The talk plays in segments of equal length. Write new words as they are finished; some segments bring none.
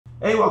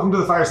Hey, welcome to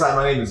the Fireside.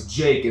 My name is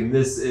Jake, and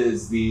this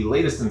is the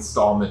latest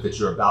installment that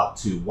you're about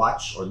to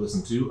watch or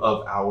listen to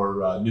of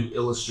our new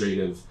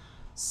illustrative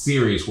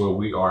series, where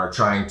we are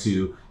trying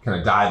to kind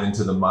of dive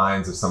into the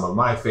minds of some of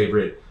my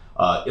favorite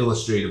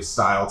illustrative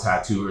style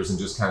tattooers and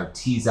just kind of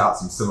tease out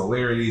some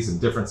similarities and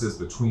differences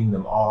between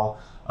them all,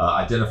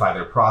 identify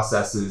their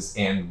processes,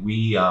 and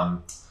we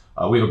have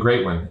a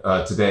great one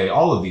today.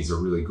 All of these are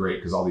really great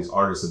because all these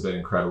artists have been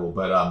incredible,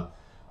 but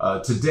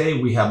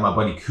today we have my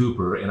buddy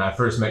Cooper, and I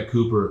first met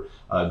Cooper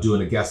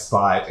doing a guest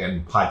spot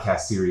and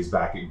podcast series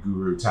back at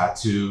Guru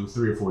Tattoo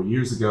 3 or 4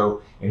 years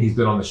ago, and he's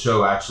been on the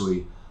show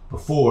actually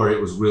before. It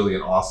was really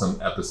an awesome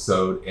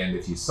episode, and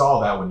if you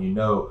saw that one, you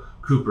know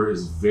Cooper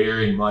is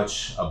very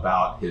much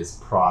about his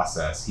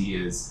process. He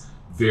is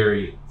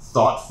very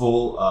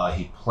thoughtful,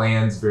 he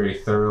plans very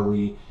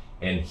thoroughly,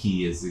 and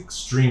he is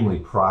extremely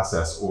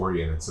process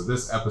oriented. So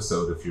this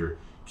episode, if you're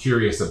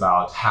curious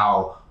about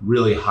how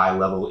really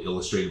high-level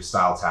illustrative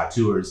style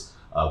tattooers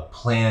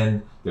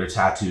plan their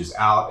tattoos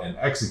out and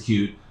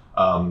execute,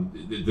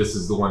 this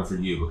is the one for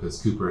you,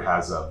 because Cooper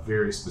has a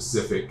very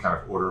specific kind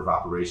of order of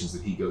operations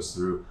that he goes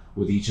through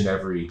with each and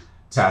every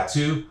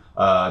tattoo.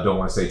 I don't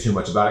want to say too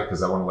much about it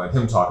because I want to let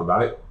him talk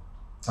about it.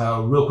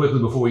 Real quickly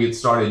before we get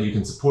started, you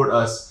can support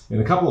us in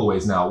a couple of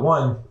ways now.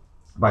 One,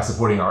 by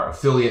supporting our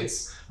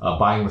affiliates,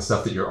 buying the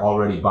stuff that you're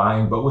already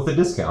buying, but with a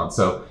discount.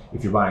 So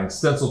if you're buying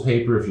stencil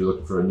paper, if you're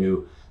looking for a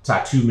new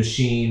tattoo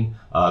machine,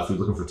 if you're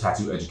looking for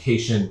tattoo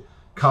education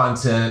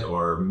content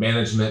or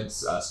management,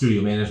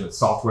 studio management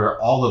software,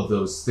 all of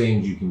those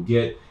things you can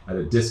get at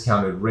a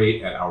discounted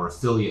rate at our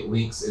affiliate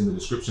links in the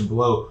description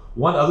below.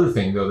 One other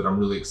thing though that I'm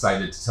really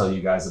excited to tell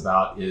you guys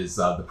about is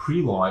the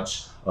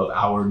pre-launch of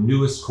our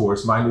newest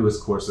course, my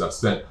newest course that I've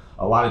spent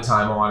a lot of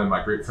time on, and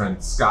my great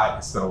friend Scott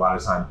has spent a lot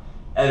of time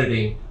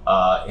editing,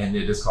 and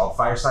it is called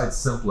Fireside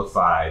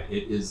Simplified.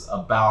 It is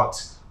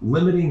about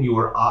limiting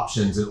your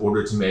options in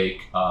order to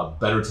make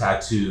better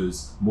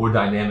tattoos, more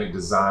dynamic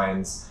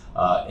designs,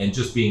 and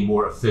just being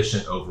more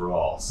efficient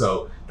overall.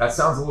 So that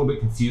sounds a little bit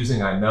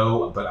confusing, I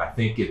know, but I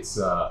think it's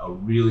a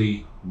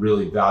really,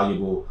 really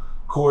valuable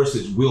course.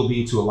 It will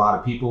be to a lot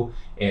of people.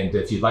 And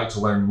if you'd like to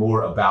learn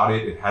more about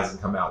it, it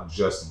hasn't come out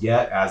just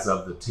yet as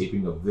of the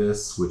taping of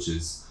this, which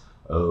is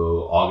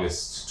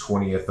August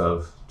 20th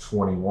of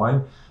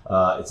 21.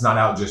 It's not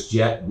out just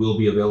yet, will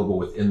be available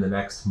within the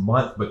next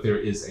month, but there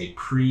is a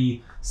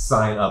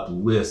pre-sign up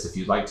list if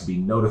you'd like to be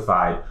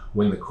notified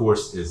when the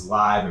course is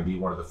live and be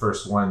one of the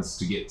first ones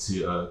to get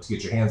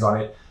your hands on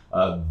it.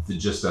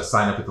 Just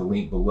sign up at the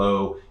link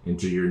below,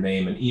 enter your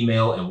name and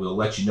email, and we'll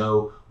let you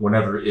know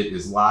whenever it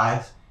is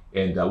live.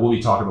 And we'll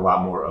be talking a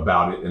lot more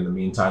about it in the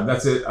meantime.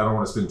 That's it. I don't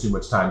want to spend too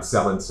much time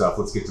selling stuff.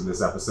 Let's get to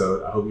this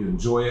episode. I hope you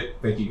enjoy it.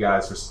 Thank you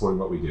guys for supporting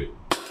what we do.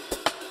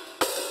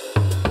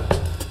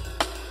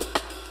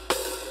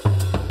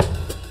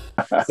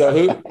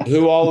 So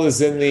who all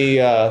is in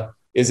the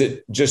is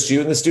it just you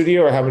in the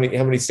studio, or how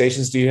many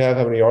stations do you have?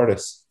 How many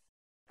artists?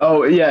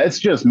 Oh yeah, it's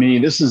just me.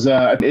 This is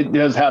it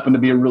does happen to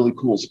be a really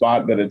cool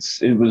spot, but it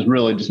was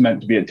really just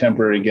meant to be a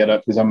temporary get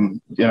up because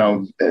I'm,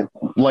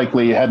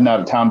 likely heading out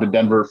of town to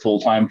Denver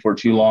full time for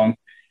too long.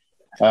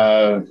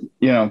 Kind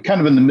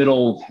of in the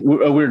middle,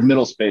 a weird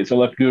middle space. I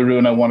left Guru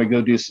and I want to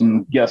go do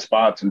some guest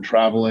spots and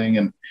traveling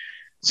and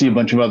see a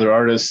bunch of other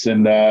artists.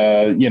 And,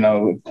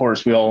 of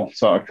course we all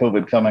saw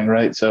COVID coming,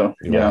 right? So,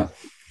 Yeah.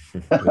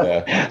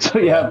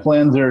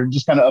 Plans are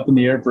just kind of up in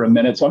the air for a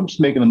minute. So I'm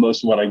just making the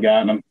most of what I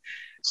got. And I'm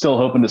still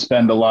hoping to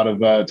spend a lot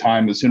of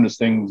time as soon as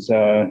things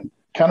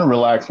kind of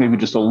relax, maybe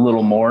just a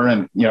little more.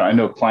 And, I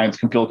know clients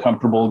can feel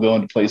comfortable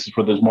going to places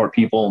where there's more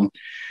people. And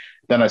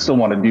then I still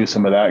want to do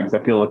some of that because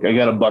I feel like I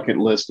got a bucket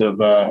list of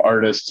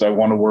artists I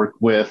want to work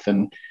with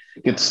and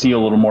get to see a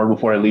little more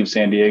before I leave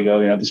San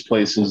Diego. This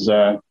place is,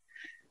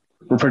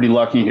 we're pretty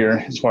lucky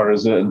here as far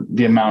as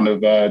the amount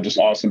of just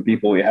awesome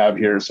people we have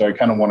here. So I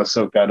kind of want to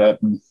soak that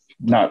up and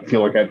not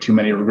feel like I have too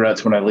many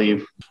regrets when I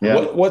leave. Yeah.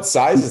 What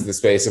size is the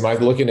space? Am I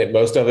looking at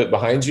most of it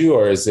behind you,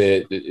 or is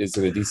it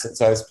a decent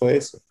sized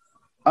place?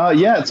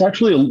 Yeah, it's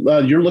actually,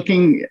 you're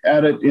looking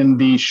at it in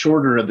the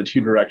shorter of the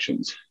two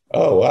directions.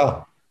 Oh,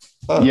 wow.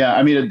 Huh. Yeah.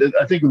 I mean,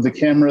 I think with the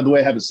camera, the way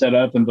I have it set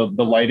up and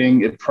the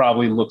lighting, it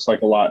probably looks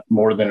like a lot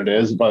more than it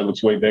is. It probably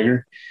looks way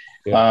bigger.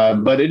 Yeah.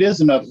 But it is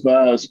enough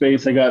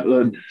space. I got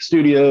a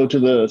studio to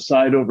the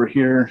side over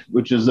here,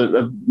 which is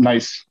a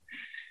nice,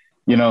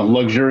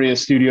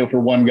 luxurious studio for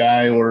one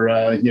guy, or,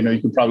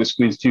 you could probably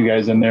squeeze two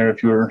guys in there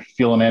if you're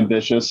feeling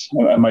ambitious.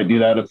 I might do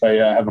that if I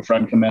have a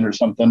friend come in or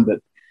something. But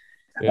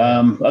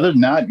other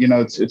than that,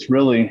 it's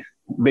really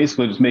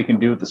basically just making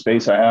do with the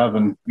space I have,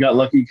 and got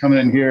lucky coming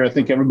in here. I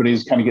think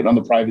everybody's kind of getting on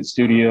the private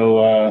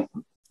studio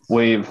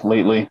wave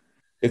lately.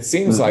 It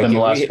seems like in the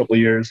last couple of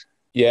years.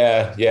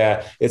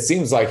 Yeah. It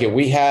seems like it.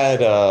 We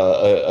had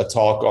a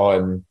talk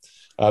on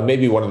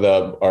maybe one of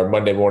our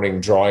Monday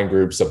morning drawing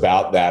groups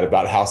about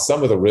how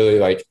some of the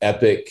really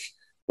epic,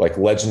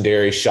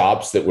 legendary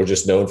shops that were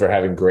just known for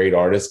having great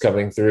artists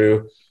coming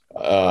through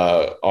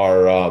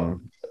are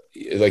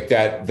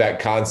that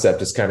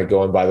concept is kind of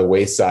going by the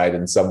wayside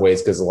in some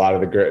ways, because a lot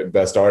of the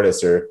best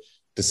artists are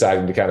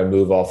deciding to kind of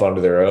move off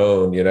onto their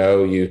own,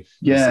 you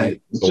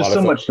it's just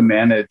so much to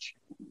manage.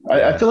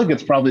 I feel like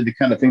it's probably the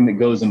kind of thing that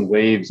goes in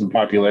waves in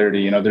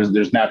popularity.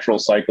 There's natural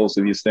cycles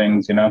to these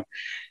things, It's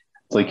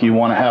like you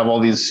want to have all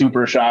these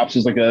super shops.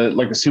 It's like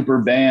a super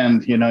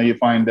band, you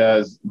find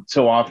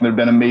so often there've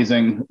been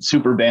amazing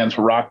super bands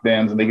for rock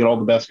bands, and they get all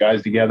the best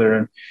guys together,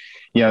 and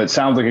it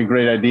sounds like a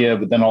great idea,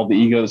 but then all the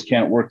egos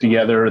can't work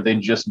together. They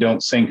just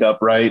don't sync up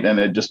right, and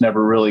it just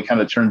never really kind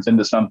of turns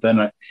into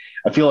something.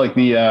 I feel like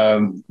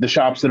the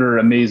shops that are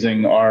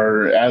amazing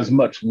are as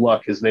much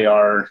luck as they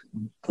are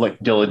like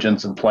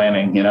diligence and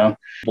planning.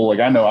 Well, like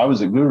I know I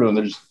was at Guru, and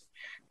there's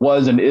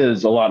was and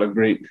is a lot of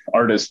great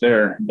artists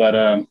there,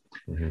 but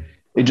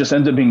it just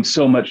ends up being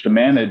so much to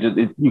manage.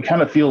 You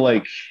kind of feel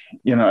like,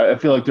 I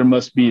feel like there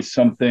must be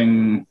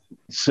something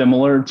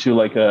similar to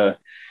like a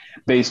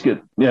basketball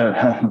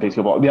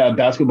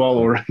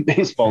or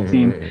baseball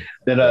team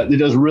that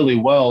does really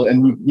well.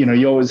 And,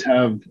 you always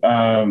have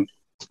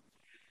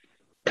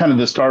kind of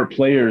the star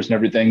players and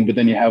everything, but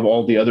then you have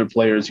all the other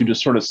players who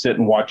just sort of sit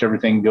and watch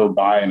everything go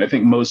by. And I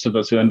think most of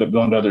us who end up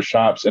going to other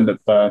shops end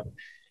up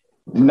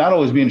not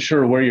always being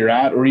sure where you're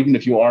at, or even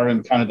if you are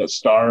in kind of the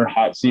star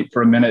hot seat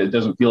for a minute, it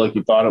doesn't feel like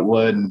you thought it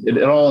would. And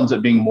it all ends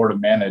up being more to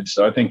manage.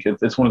 So I think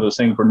it's one of those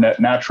things where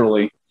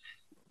naturally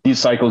these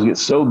cycles get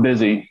so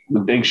busy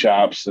with big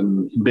shops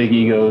and big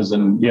egos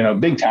and,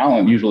 big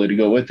talent usually to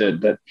go with it.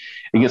 But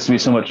it gets to be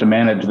so much to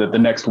manage that the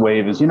next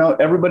wave is,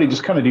 everybody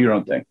just kind of do your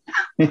own thing.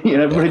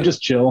 Everybody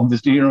just chill and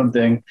just do your own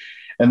thing.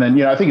 And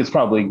then, I think it's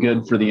probably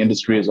good for the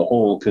industry as a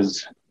whole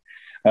because,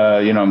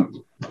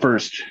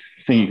 first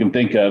thing you can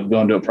think of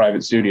going to a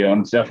private studio,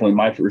 and it's definitely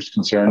my first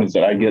concern, is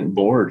that I get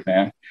bored,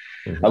 man.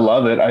 I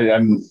love it.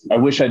 I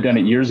wish I'd done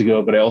it years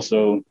ago, but I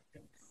also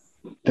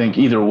think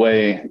either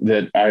way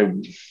that I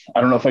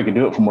don't know if I could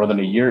do it for more than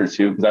a year or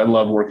two, because I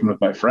love working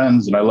with my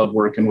friends and I love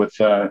working with,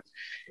 other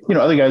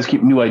guys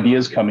keep new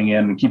ideas coming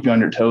in and keep you on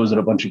your toes in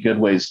a bunch of good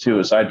ways too,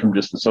 aside from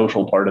just the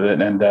social part of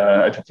it. And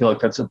I feel like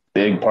that's a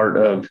big part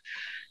of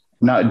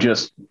not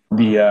just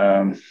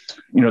the,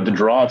 the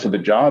draw to the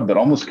job, but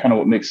almost kind of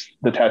what makes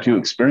the tattoo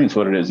experience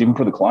what it is, even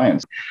for the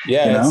clients.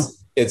 Yeah.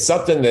 It's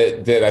something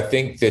that I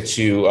think that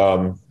you,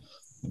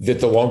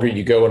 that the longer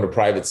you go into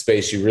private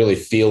space, you really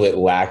feel it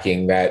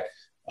lacking that,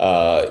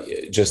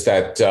 just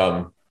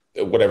that,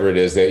 whatever it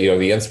is that,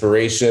 the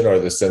inspiration or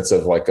the sense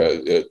of like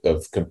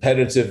of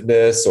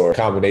competitiveness or a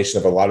combination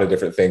of a lot of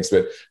different things.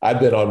 But I've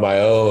been on my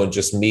own,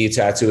 just me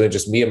tattooing,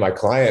 just me and my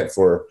client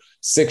for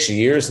 6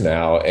 years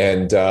now.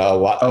 And a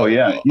lot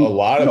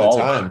of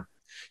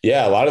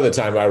the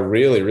time I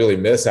really, really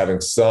miss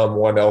having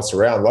someone else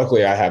around.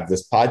 Luckily I have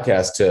this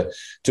podcast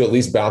to at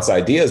least bounce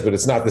ideas, but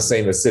it's not the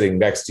same as sitting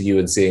next to you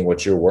and seeing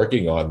what you're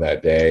working on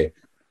that day.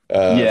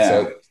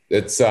 So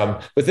it's,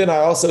 but then I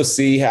also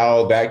see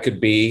how that could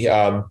be,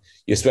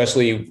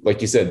 especially like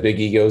you said, big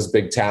egos,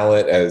 big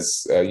talent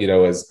as,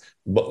 as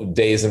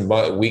days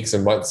and weeks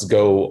and months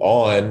go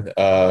on,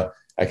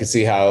 I can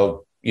see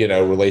how,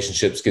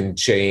 relationships can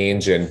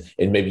change and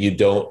maybe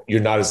you're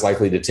not as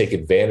likely to take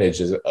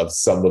advantage of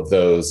some of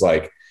those.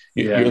 Like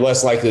you're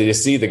less likely to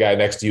see the guy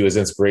next to you as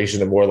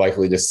inspiration and more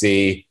likely to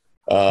see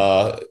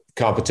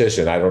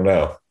competition. I don't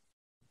know.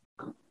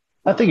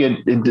 I think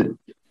it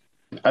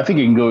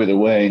can go either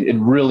way. It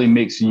really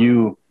makes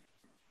you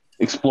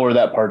explore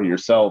that part of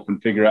yourself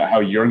and figure out how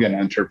you're going to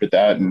interpret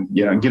that. And,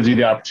 it gives you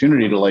the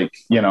opportunity to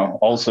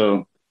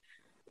also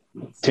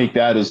take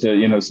that as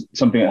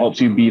something that helps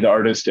you be the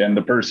artist and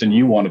the person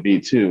you want to be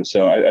too.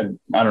 So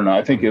I don't know.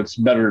 I think it's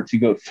better to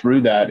go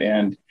through that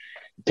and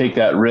take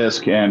that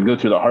risk and go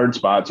through the hard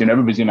spots.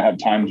 Everybody's going to have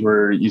times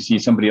where you see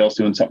somebody else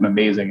doing something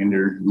amazing and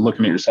you're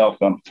looking at yourself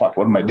going, fuck,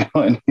 what am I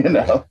doing?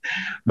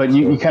 But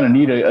you kind of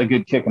need a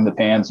good kick in the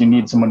pants. You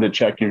need someone to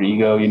check your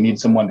ego. You need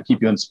someone to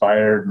keep you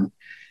inspired and,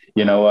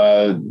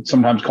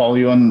 sometimes call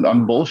you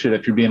on bullshit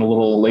if you're being a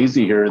little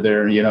lazy here or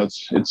there.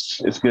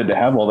 It's good to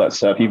have all that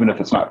stuff, even if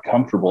it's not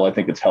comfortable. I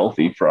think it's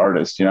healthy for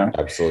artists,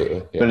 Absolutely.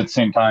 Yeah. But at the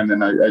same time,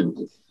 and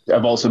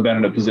I've also been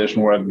in a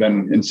position where I've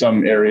been in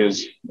some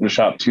areas in the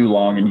shop too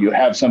long, and you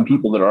have some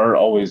people that are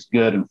always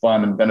good and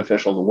fun and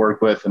beneficial to work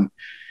with. And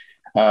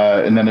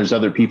then there's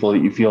other people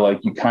that you feel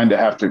like you kind of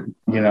have to,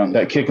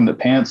 that kick in the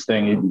pants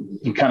thing,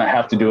 you kind of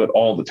have to do it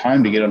all the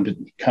time to get them to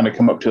kind of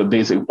come up to a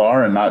basic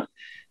bar and not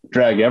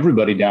drag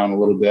everybody down a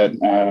little bit.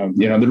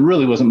 There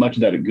really wasn't much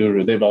of that at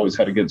Guru. They've always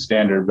had a good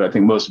standard, but I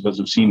think most of us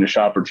have seen a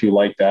shop or two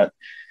like that.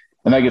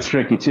 And that gets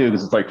tricky too,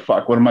 because it's like,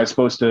 fuck, what am I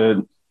supposed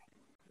to,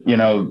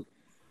 am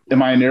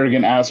I an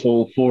arrogant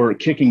asshole for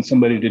kicking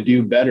somebody to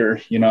do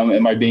better?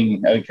 Am I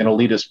being like an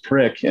elitist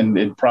prick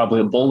and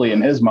probably a bully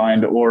in his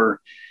mind? Or,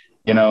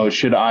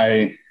 should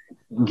I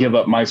give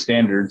up my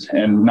standards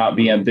and not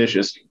be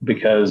ambitious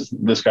because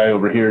this guy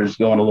over here is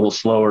going a little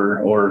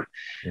slower or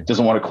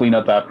doesn't want to clean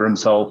up after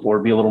himself or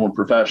be a little more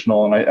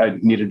professional. And I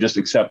need to just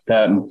accept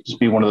that and just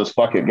be one of those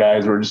fuck it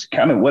guys where just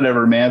kind of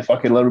whatever, man,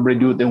 fuck it, let everybody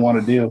do what they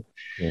want to do.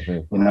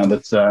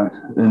 That's an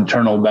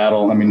internal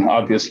battle. I mean,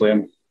 obviously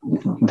you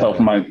can tell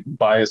from my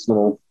biased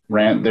little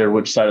rant there,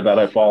 which side of that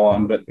I fall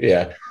on, but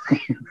yeah.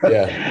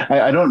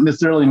 I don't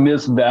necessarily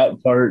miss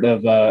that part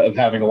of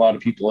having a lot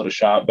of people at a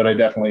shop, but I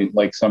definitely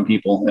like some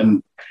people,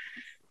 and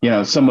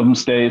some of them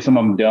stay, some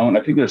of them don't.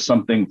 I think there's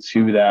something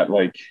to that,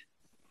 like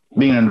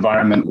being in an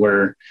environment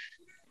where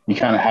you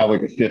kind of have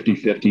like a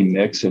 50-50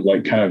 mix of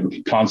like kind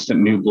of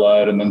constant new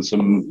blood and then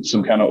some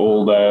kind of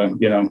old,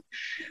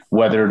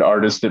 weathered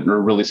artists that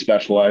are really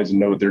specialized and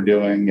know what they're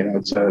doing.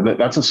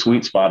 That's a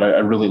sweet spot. I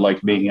really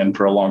like being in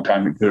for a long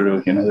time at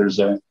Guru. There's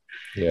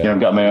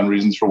got my own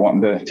reasons for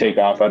wanting to take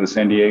off out of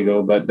San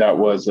Diego, but that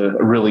was a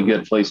really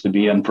good place to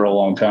be in for a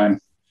long time.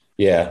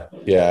 Yeah.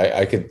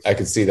 I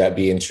could see that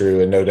being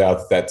true, and no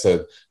doubt that's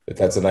a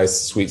nice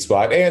sweet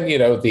spot. And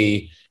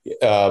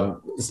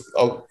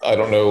I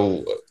don't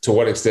know to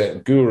what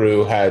extent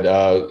Guru had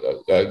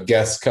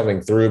guests coming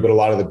through, but a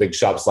lot of the big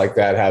shops like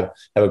that have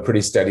a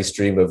pretty steady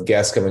stream of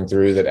guests coming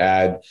through that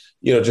add,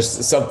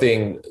 just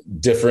something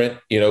different,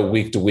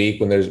 week to week.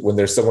 When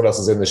there's someone else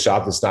is in the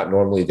shop that's not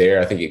normally there,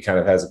 I think it kind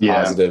of has a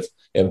positive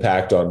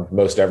impact on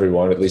most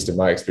everyone. At least in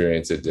my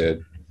experience, it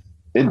did.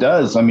 It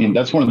does. I mean,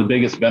 that's one of the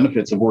biggest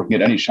benefits of working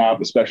at any shop,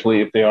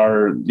 especially if they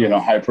are,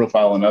 high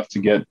profile enough to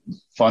get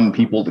fun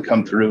people to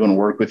come through and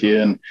work with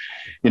you. And,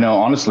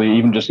 honestly,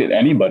 even just get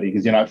anybody,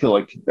 because, I feel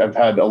like I've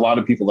had a lot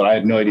of people that I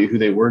had no idea who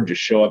they were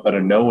just show up out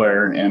of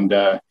nowhere and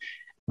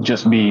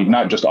just be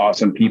not just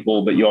awesome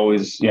people, but you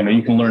always,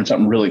 you can learn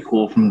something really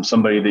cool from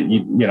somebody that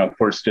you of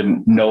course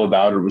didn't know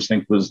about or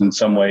think was in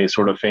some way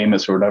sort of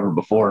famous or whatever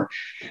before.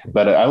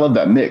 But I love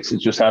that mix.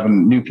 It's just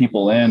having new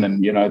people in,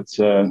 and, it's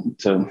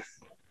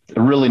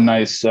a really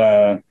nice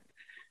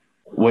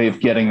way of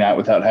getting that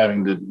without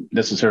having to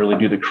necessarily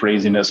do the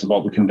craziness of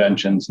all the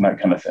conventions and that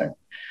kind of thing.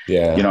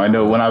 Yeah. I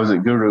know when I was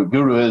at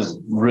Guru is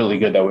really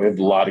good that way. We have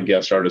a lot of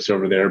guest artists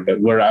over there, but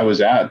where I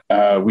was at,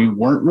 we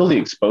weren't really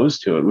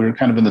exposed to it. We were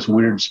kind of in this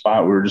weird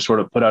spot. We were just sort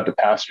of put out to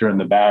pasture in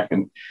the back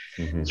and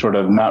sort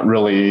of not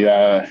really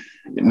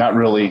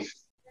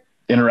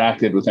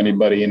interacted with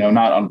anybody,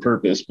 not on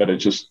purpose, but it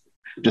just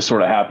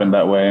sort of happened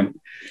that way.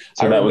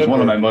 So that was one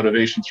of my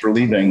motivations for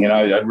leaving.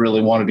 I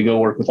really wanted to go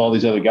work with all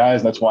these other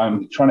guys. That's why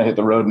I'm trying to hit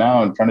the road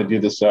now and trying to do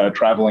this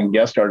traveling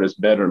guest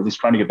artist bit, or at least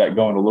trying to get that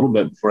going a little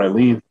bit before I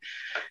leave.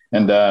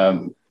 And,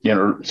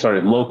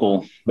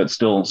 local, but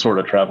still sort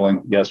of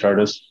traveling guest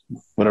artist,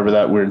 whatever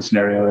that weird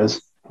scenario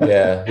is.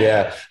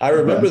 Yeah. I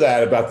remember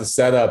that about the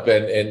setup.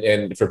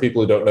 And for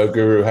people who don't know,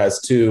 Guru has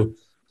two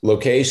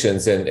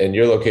locations, and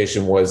your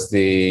location was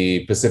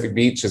the Pacific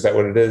Beach. Is that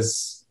what it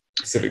is?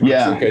 Pacific Beach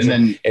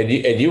location. And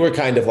you were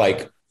kind of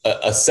like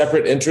a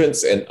separate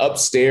entrance and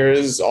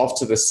upstairs off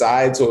to the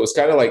side. So it was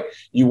kind of like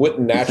you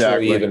wouldn't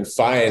naturally even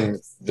find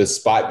the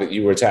spot that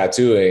you were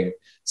tattooing.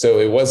 So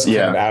it was kind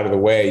of out of the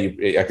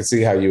way. I could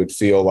see how you would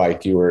feel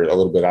like you were a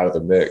little bit out of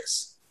the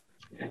mix.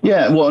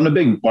 Yeah. Well, and a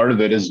big part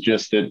of it is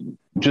just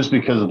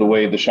because of the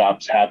way the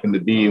shops happened to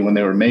be when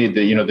they were made,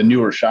 the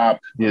newer shop,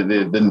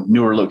 the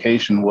newer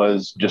location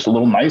was just a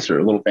little nicer,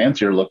 a little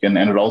fancier looking.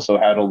 And it also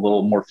had a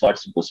little more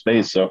flexible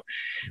space. So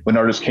when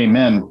artists came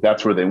in,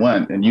 that's where they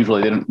went. And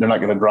usually they're not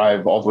going to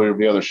drive all the way to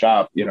the other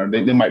shop.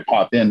 They might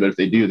pop in, but if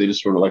they do, they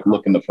just sort of like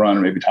look in the front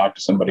or maybe talk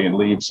to somebody and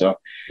leave. So,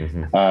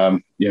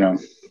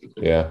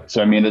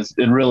 So, I mean,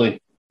 it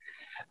really,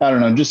 I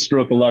don't know, just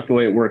stroke of luck the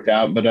way it worked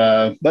out, but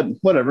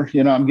whatever,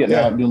 I'm getting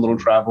out and doing a little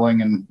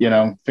traveling,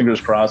 and, fingers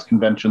crossed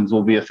conventions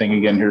will be a thing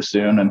again here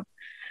soon. And I'm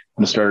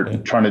going to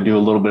start trying to do a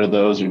little bit of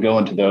those or go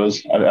into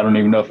those. I don't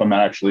even know if I'm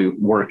actually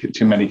work at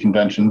too many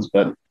conventions,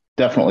 but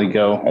definitely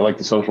go. I like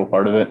the social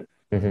part of it.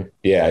 Mm-hmm.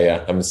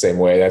 Yeah. I'm the same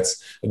way.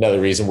 That's another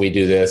reason we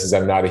do this is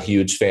I'm not a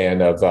huge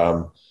fan of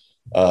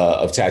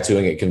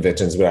tattooing at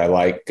conventions, but I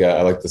like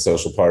the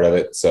social part of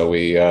it. So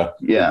we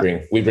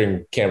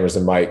bring cameras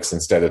and mics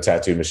instead of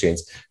tattoo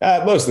machines.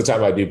 Most of the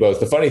time I do both.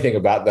 The funny thing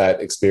about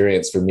that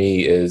experience for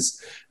me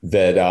is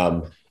that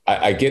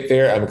I get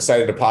there, I'm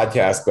excited to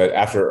podcast, but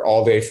after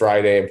all day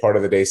Friday and part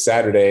of the day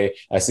Saturday,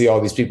 I see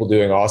all these people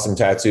doing awesome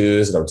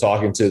tattoos and I'm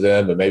talking to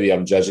them, and maybe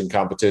I'm judging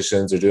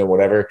competitions or doing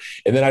whatever.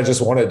 And then I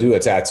just want to do a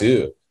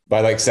tattoo. By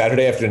like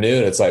Saturday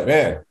afternoon, it's like,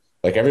 man,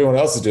 like everyone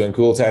else is doing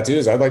cool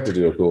tattoos, I'd like to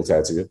do a cool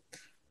tattoo.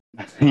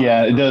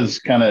 Yeah, it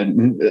does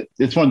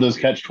it's one of those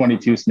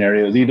catch-22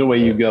 scenarios. Either way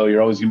you go,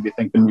 you're always going to be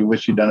thinking you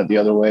wish you'd done it the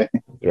other way.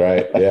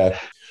 Right. Yeah.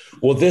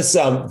 Well, this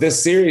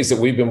series that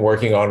we've been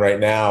working on right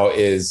now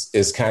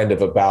is kind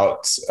of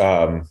about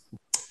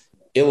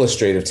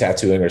illustrative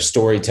tattooing or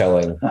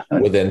storytelling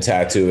within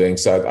tattooing.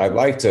 So I'd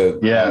like to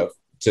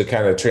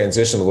kind of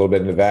transition a little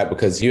bit into that,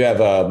 because you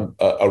have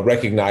a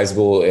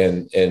recognizable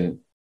and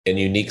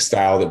unique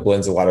style that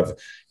blends a lot of,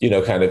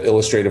 kind of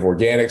illustrative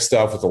organic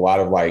stuff with a lot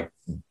of like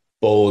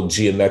bold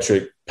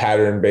geometric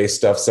pattern-based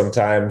stuff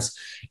sometimes.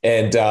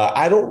 And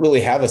I don't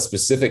really have a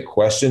specific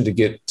question to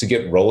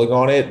get rolling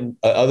on it,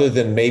 other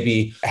than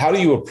maybe how do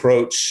you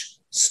approach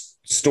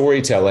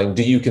storytelling?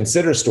 Do you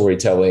consider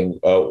storytelling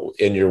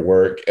in your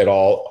work at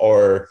all?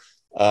 Or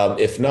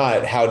if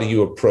not, how do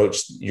you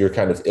approach your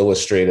kind of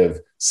illustrative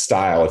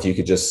style? If you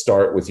could just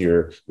start with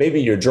your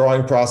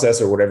drawing process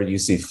or whatever you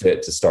see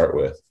fit to start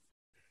with.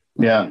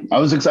 Yeah, I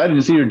was excited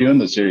to see you're doing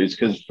this series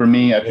because for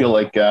me, I feel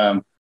like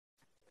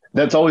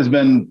that's always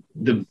been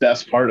the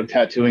best part of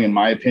tattooing, in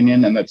my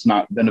opinion, and that's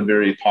not been a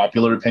very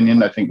popular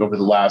opinion. I think over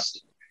the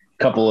last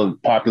couple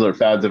of popular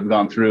fads I've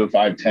gone through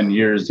 5, 10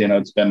 years,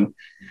 it's been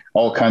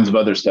all kinds of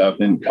other stuff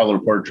and color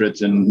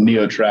portraits and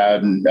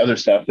neo-trad and other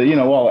stuff that,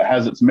 while it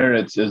has its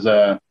merits, is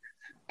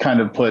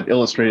kind of put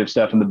illustrative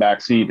stuff in the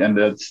back seat, and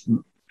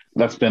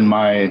that's been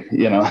my,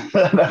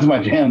 that's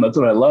my jam. That's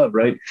what I love,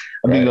 right?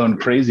 I've been going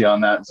crazy on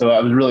that. So I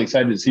was really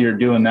excited to see her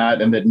doing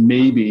that, and that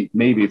maybe,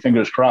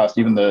 fingers crossed,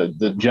 even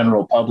the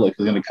general public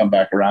is going to come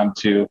back around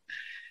to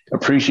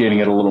appreciating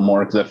it a little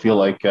more, because I feel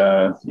like,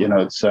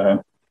 it's,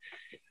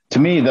 to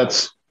me,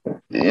 that's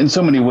in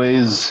so many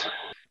ways,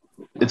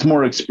 it's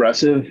more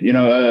expressive.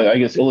 I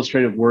guess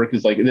illustrative work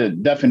is like, the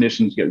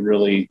definitions get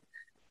really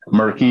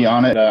murky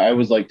on it. I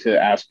always like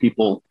to ask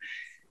people,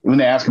 when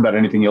they ask about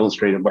anything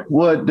illustrative, like,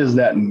 what does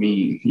that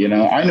mean?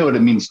 I know what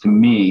it means to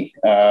me.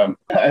 I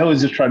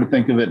always just try to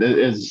think of it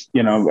as,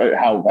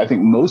 how I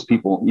think most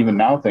people even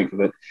now think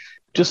of it,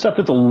 just stuff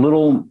that's a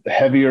little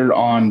heavier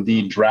on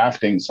the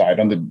drafting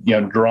side, on the,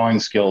 drawing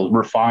skills,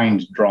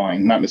 refined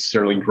drawing, not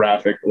necessarily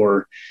graphic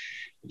or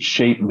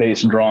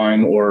shape-based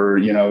drawing, or,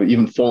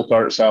 even folk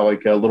art style,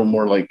 like a little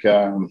more like,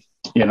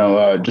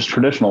 just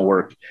traditional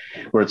work,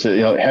 where it's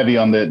heavy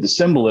on the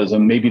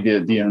symbolism. Maybe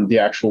the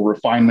actual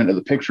refinement of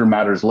the picture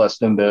matters less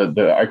than the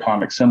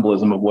iconic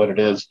symbolism of what it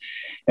is.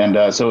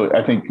 And so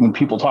I think when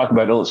people talk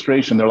about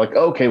illustration, they're like,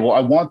 okay, well,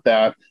 I want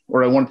that,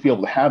 or I want to be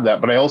able to have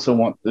that, but I also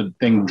want the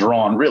thing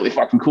drawn really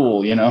fucking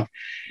cool,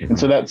 And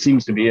so that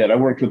seems to be it. I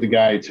worked with a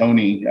guy,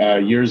 Tony,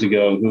 years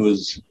ago, who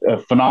was a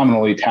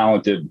phenomenally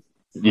talented,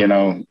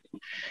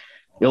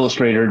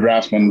 illustrator,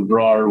 draftsman,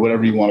 drawer,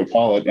 whatever you want to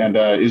call it. And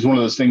it was one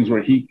of those things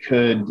where he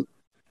could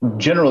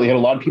generally had a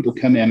lot of people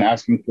come in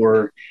asking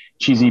for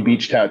cheesy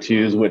beach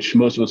tattoos, which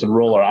most of us would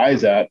roll our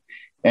eyes at,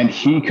 and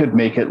he could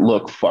make it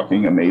look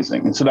fucking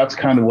amazing. And so that's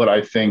kind of what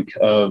I think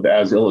of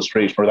as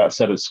illustration, or that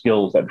set of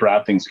skills, that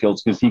drafting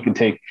skills, because he could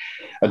take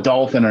a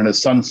dolphin and a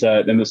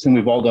sunset and this thing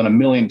we've all done a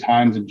million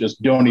times and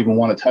just don't even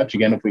want to touch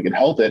again if we could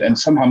help it, and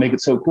somehow make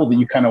it so cool that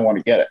you kind of want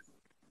to get it,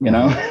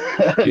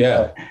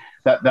 Yeah.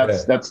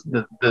 That's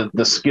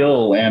the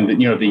skill and,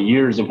 the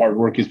years of hard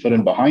work he's put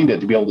in behind it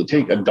to be able to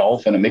take a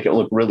dolphin and make it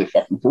look really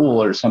fucking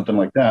cool or something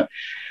like that.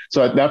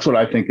 So that's what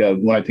I think of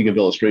when I think of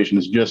illustration,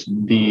 is just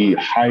the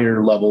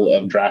higher level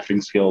of drafting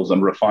skills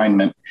and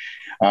refinement.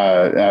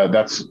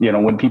 That's,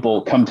 when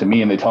people come to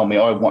me and they tell me,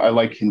 oh, I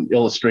like an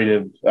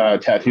illustrative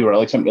tattoo, or I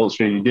like something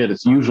illustrated you did,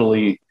 it's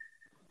usually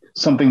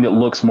something that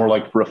looks more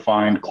like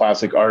refined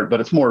classic art, but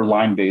it's more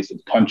line based,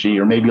 it's punchy,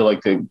 or maybe like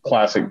the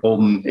classic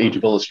golden age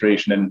of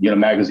illustration and,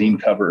 magazine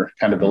cover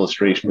kind of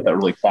illustration with that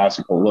really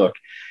classical look.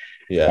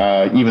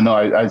 Yeah. Even though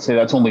I'd say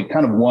that's only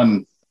kind of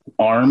one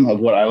arm of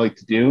what I like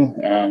to do.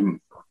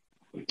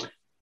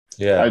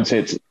 I'd say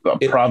it's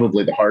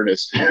probably the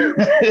hardest.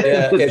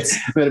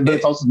 But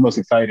it's also the most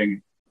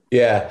exciting.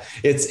 Yeah.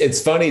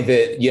 It's funny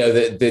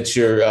that, that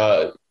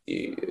you're,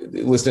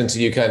 listening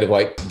to you kind of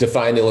like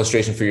define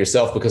illustration for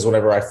yourself, because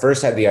whenever I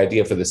first had the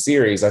idea for the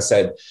series, I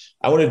said,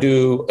 I want to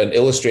do an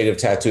illustrative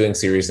tattooing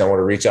series, and I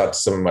want to reach out to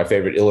some of my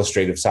favorite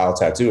illustrative style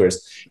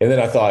tattooers. And then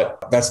I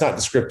thought, that's not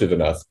descriptive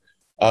enough.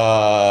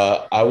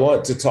 I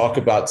want to talk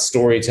about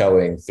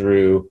storytelling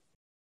through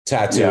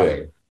tattooing.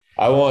 Yeah.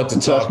 I want to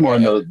talk. That's more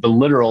in the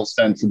literal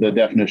sense of the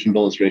definition of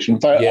illustration,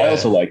 which I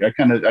also like. I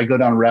go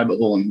down a rabbit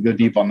hole and go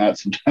deep on that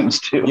sometimes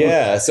too.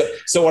 Yeah.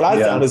 So what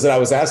I found is that I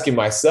was asking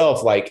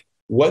myself, like,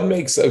 what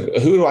makes who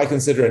do I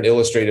consider an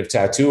illustrative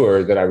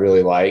tattooer that I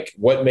really like?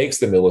 What makes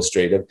them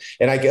illustrative?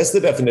 And I guess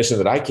the definition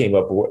that I came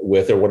up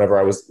with, or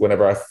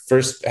whenever I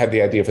first had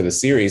the idea for the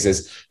series,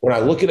 is when I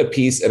look at a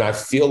piece and I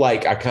feel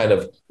like I kind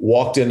of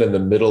walked in the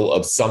middle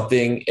of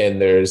something, and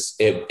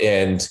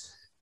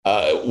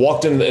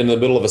walked in the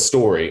middle of a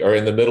story, or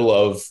in the middle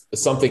of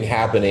something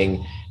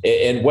happening.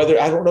 And whether,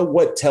 I don't know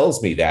what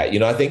tells me that,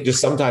 I think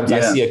just sometimes I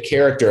see a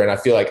character and I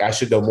feel like I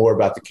should know more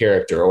about the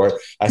character, or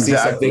I see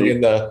something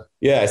in the,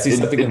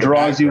 something it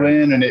draws you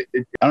in, and it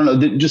I don't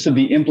know, just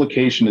the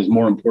implication is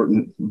more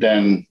important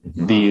than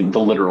the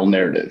literal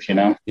narrative,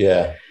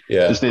 Yeah.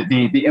 Just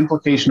the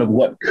implication of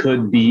what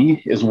could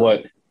be is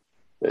what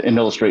an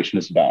illustration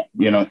is about.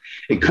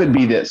 It could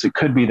be this, it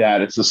could be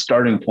that. It's the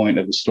starting point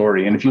of the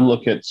story. And if you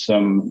look at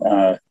some,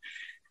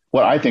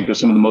 what I think are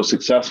some of the most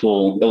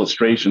successful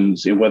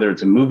illustrations, whether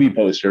it's a movie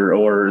poster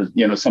or,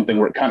 something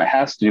where it kind of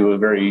has to do a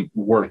very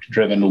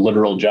work-driven,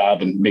 literal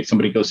job and make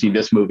somebody go see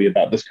this movie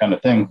about this kind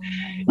of thing,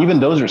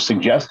 even those are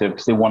suggestive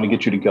because they want to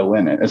get you to go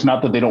in it. It's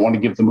not that they don't want to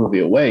give the movie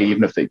away,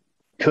 even if they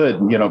could,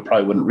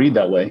 probably wouldn't read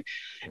that way.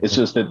 It's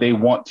just that they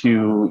want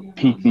to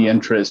pique the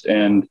interest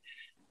and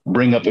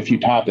bring up a few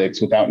topics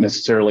without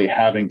necessarily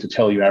having to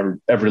tell you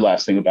every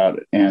last thing about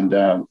it. And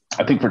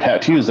I think for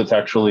tattoos, that's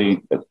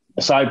actually,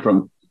 aside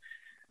from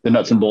the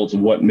nuts and bolts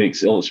of what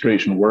makes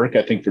illustration work,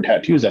 I think for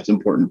tattoos, that's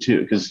important too.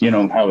 Because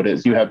how it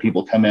is, you have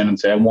people come in and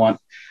say, I want,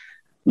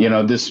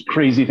 this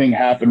crazy thing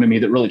happened to me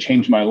that really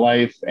changed my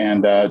life,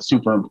 and it's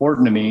super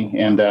important to me.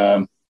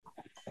 And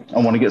I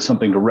want to get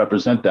something to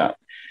represent that.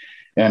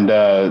 And,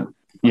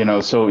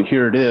 so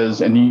here it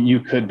is. And you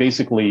could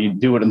basically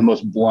do it in the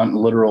most blunt,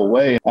 literal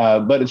way.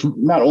 But it's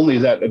not only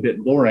is that a bit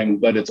boring,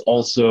 but it's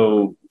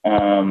also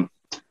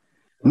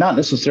not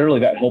necessarily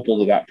that helpful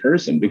to that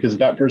person, because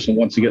that person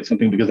wants to get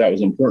something because that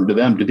was important to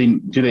them. Do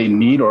they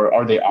need, or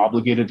are they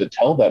obligated to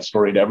tell that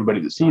story to everybody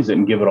that sees it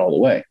and give it all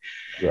away?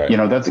 Right.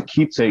 That's a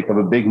keepsake of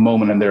a big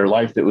moment in their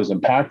life that was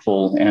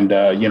impactful. And,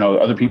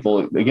 other people,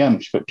 again,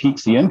 if it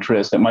piques the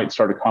interest, it might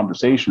start a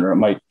conversation, or it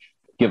might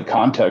give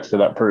context to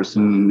that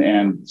person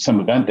and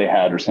some event they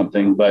had or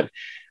something. But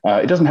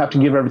it doesn't have to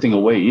give everything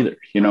away either.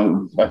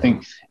 I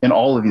think in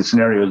all of these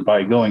scenarios,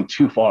 by going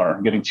too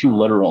far, getting too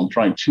literal and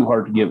trying too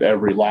hard to give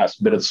every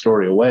last bit of the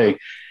story away,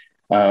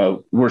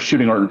 we're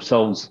shooting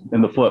ourselves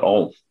in the foot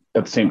all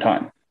at the same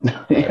time.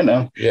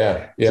 Right.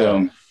 Yeah.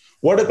 So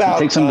what about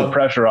take some of the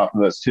pressure off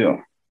of us too?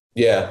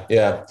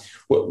 Yeah.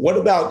 What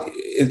about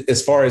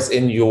as far as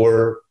in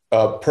your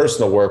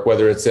personal work,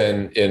 whether it's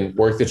in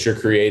work that you're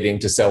creating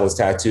to sell as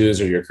tattoos,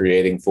 or you're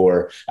creating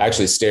for? I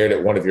actually stared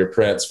at one of your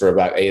prints for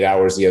about 8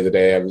 hours the other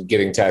day. I was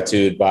getting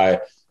tattooed by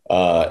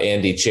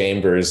Andy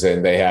Chambers,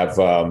 and they have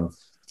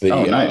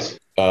nice.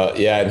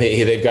 And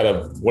they've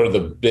got one of the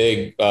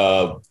big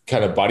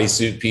kind of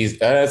bodysuit piece.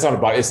 It's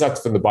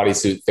not from the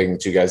bodysuit thing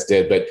that you guys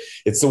did, but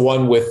it's the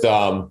one with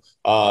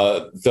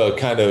the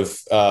kind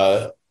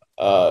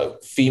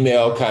of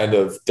female kind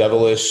of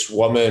devilish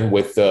woman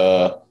with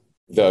the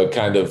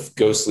kind of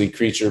ghostly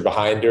creature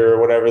behind her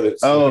or whatever. The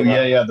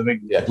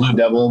big blue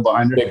devil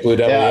behind her. Big blue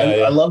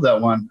devil. I love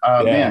that one.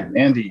 Man,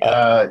 Andy,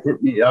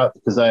 hit me up,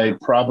 because I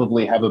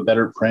probably have a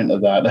better print of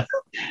that.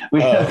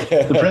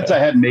 The prints I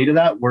had made of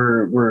that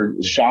were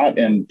shot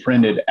and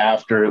printed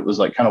after it was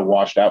like kind of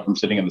washed out from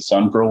sitting in the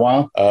sun for a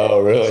while.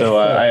 Oh, really? So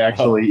I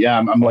actually,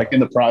 I'm like in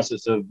the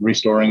process of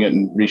restoring it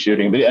and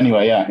reshooting. But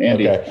anyway,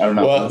 Andy, okay. I don't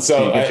know. Well,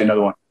 so get you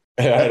another one.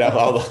 All right,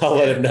 I'll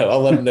let him know.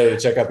 I'll let him know to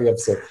check out the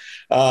episode.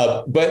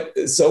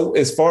 But so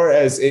as far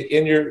as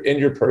in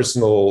your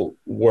personal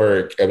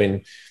work, I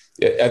mean,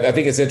 I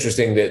think it's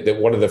interesting that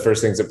one of the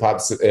first things that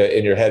pops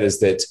in your head is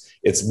that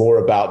it's more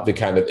about the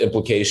kind of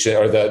implication,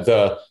 or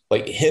the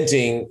like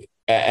hinting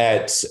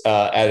at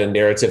a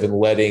narrative and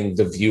letting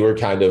the viewer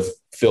kind of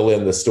fill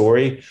in the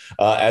story,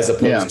 as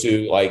opposed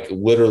to like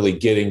literally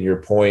getting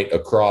your point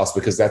across,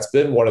 because that's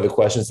been one of the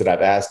questions that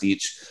I've asked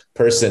each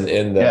person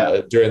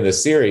during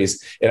this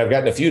series, and I've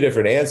gotten a few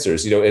different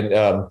answers.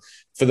 And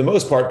for the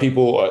most part,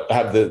 people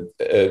have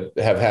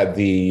had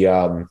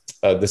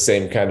the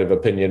same kind of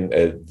opinion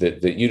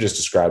that you just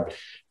described.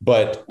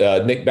 But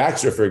Nick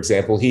Baxter, for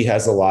example, he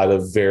has a lot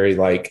of very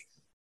like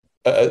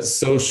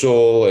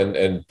social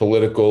and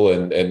political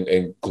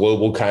and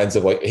global kinds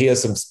of, like, he has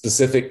some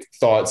specific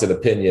thoughts and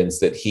opinions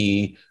that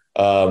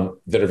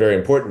that are very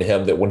important to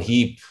him, that when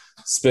he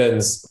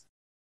spends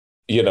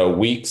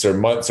weeks or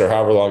months or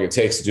however long it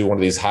takes to do one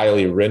of these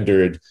highly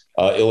rendered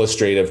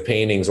illustrative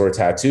paintings or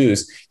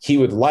tattoos, he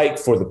would like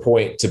for the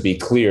point to be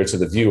clear to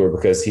the viewer,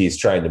 because he's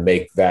trying to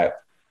make that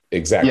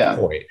exact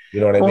point.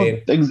 You know what I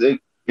mean?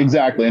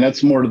 Exactly. And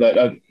that's more to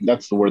that.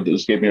 That's the word that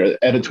just gave me,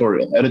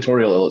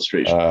 editorial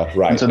illustration.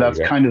 Right. And so that's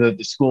kind of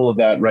the school of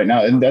that right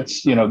now. And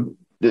that's,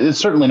 it's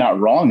certainly not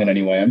wrong in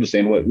any way. I'm just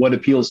saying what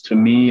appeals to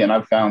me. And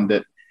I've found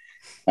that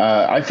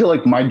I feel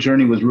like my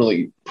journey was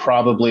really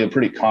probably a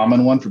pretty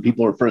common one for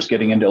people who are first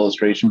getting into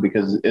illustration,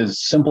 because as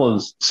simple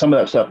as some of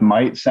that stuff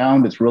might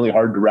sound, it's really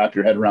hard to wrap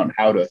your head around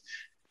how to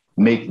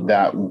make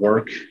that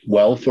work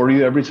well for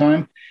you every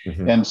time.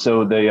 Mm-hmm. And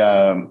so they,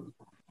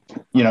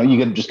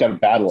 just got to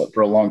battle it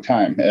for a long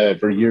time,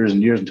 for years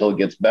and years, until it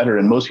gets better.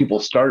 And most people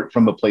start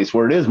from a place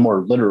where it is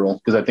more literal,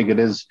 because I think it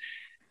is,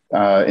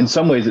 in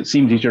some ways, it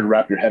seems easier to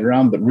wrap your head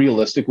around. But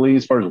realistically,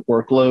 as far as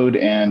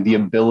workload and the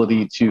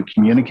ability to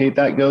communicate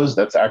that goes,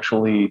 that's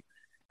actually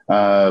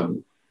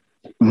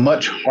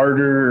much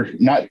harder,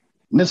 not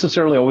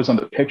necessarily always on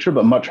the picture,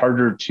 but much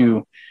harder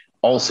to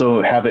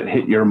also have it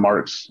hit your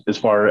marks as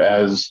far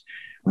as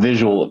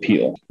visual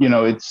appeal.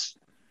 It's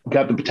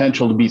got the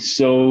potential to be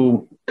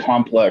so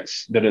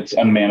complex that it's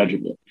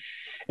unmanageable.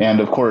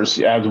 And of course,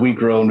 as we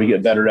grow and we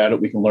get better at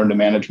it, we can learn to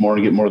manage more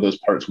and get more of those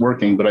parts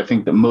working. But I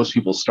think that most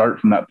people start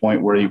from that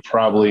point where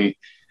the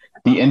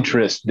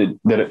interest that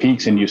it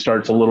piques in you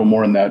starts a little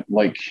more in that,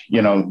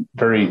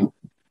 very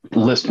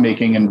list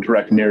making and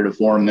direct narrative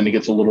form. Then it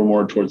gets a little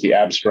more towards the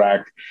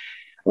abstract,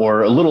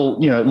 or a little,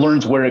 it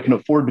learns where it can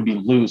afford to be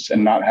loose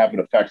and not have it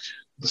affect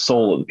the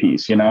soul of the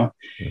piece,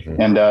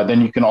 Mm-hmm. And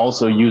then you can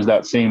also use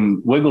that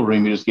same wiggle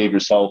room you just gave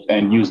yourself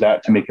and use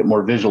that to make it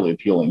more visually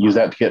appealing. Use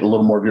that to get a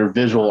little more of your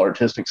visual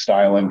artistic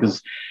style in,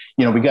 because,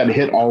 we got to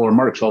hit all our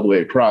marks all the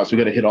way across. We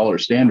got to hit all our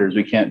standards.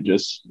 We can't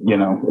just,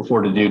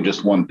 afford to do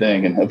just one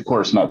thing. And of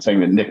course, not saying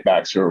that Nick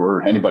Baxter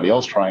or anybody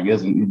else trying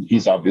isn't.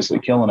 He's obviously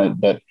killing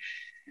it, but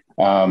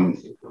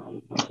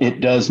it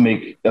does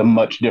make a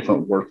much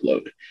different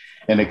workload.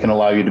 And it can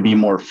allow you to be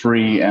more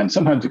free and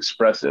sometimes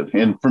expressive.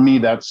 And for me,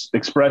 that's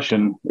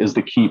expression is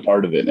the key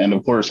part of it. And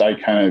of course, I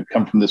kind of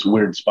come from this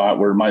weird spot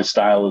where my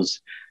style is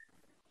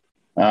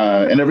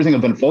And everything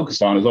I've been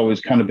focused on has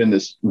always kind of been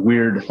this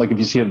weird, like if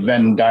you see a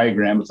Venn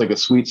diagram, it's like a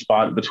sweet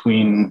spot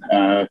between,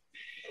 it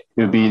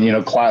would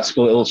be,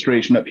 classical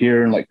illustration up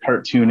here and like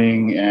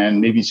cartooning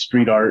and maybe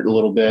street art a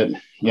little bit,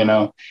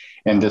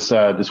 and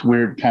this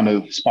weird kind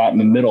of spot in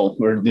the middle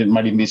where there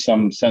might even be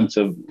some sense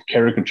of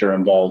caricature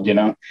involved,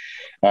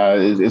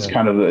 it's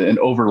kind of an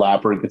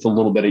overlap where it gets a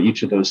little bit of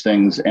each of those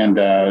things.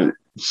 And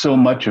so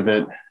much of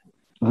it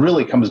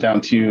really comes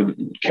down to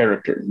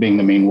character being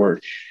the main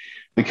word.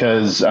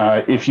 Because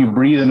if you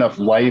breathe enough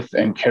life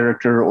and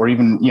character, or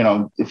even,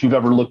 if you've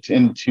ever looked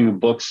into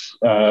books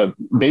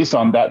based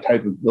on that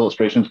type of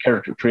illustrations,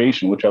 character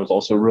creation, which I was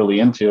also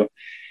really into,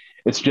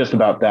 it's just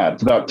about that.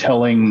 It's about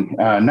telling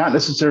not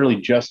necessarily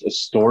just a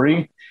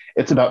story.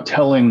 It's about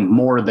telling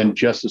more than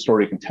just a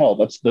story can tell.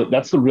 That's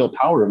the real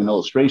power of an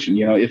illustration.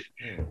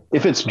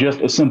 If it's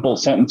just a simple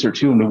sentence or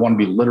two and we want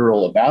to be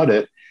literal about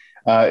it,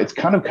 it's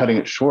kind of cutting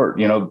it short.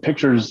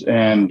 Pictures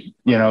and,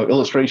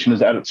 illustration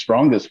is at its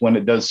strongest when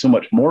it does so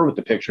much more with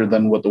the picture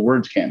than what the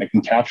words can. It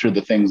can capture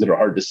the things that are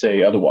hard to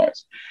say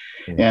otherwise.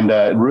 And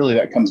really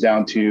that comes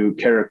down to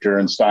character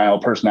and style,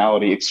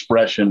 personality,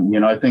 expression.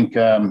 I think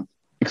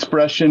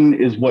expression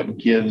is what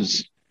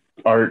gives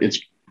art its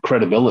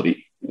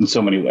credibility in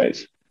so many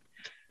ways.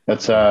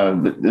 That's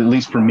at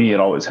least for me, it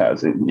always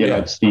has.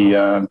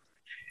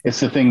 It's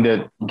the thing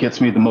that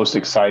gets me the most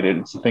excited.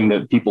 It's the thing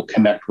that people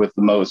connect with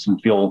the most and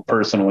feel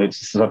personally.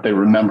 It's stuff they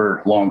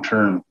remember long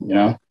term,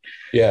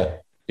 Yeah.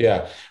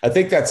 Yeah. I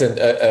think that's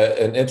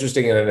an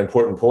interesting and an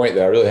important point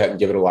that I really hadn't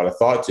given a lot of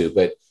thought to,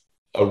 but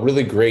a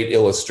really great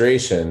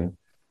illustration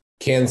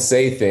can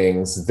say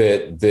things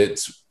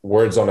that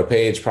words on a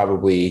page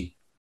probably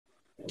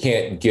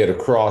can't get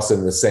across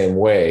in the same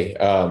way.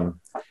 Not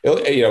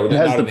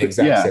in the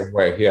exact same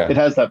way. Yeah. It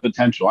has that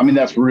potential. I mean,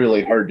 that's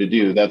really hard to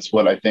do. That's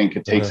what I think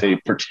it takes a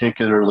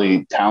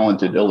particularly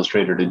talented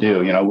illustrator to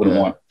do. I wouldn't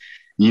want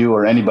you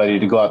or anybody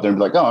to go out there and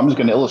be like, oh, I'm just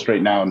going to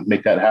illustrate now and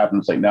make that happen.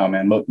 It's like, no,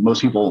 man,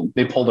 most people,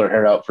 they pull their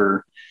hair out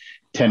for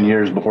 10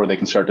 years before they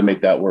can start to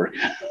make that work.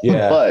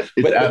 Yeah.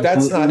 but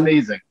that's not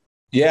amazing.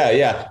 Yeah.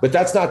 Yeah. But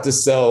that's not to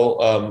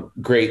sell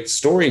great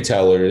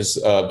storytellers,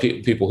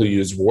 people who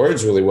use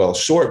words really well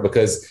short,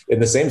 because in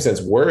the same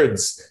sense,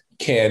 words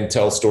can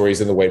tell stories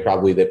in the way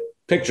probably that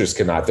pictures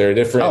cannot. They're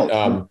different.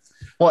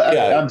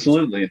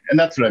 Absolutely. And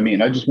that's what I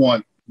mean. I just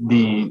want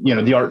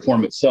the art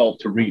form itself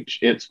to reach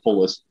its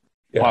fullest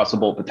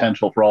possible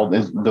potential for all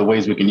the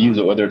ways we can use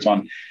it, whether it's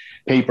on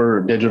paper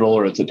or digital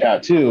or it's a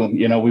tattoo.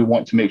 We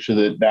want to make sure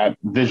that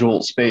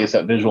visual space,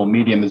 that visual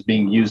medium is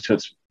being used to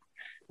its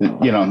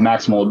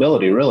maximal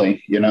ability,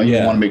 really. You want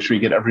to make sure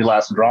you get every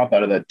last drop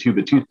out of that tube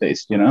of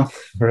toothpaste,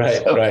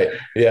 Right. So, right.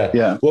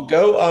 Yeah. Well,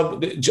 go,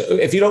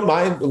 if you don't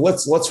mind,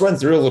 let's run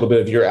through a little bit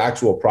of your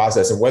actual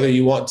process and whether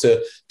you want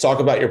to talk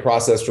about your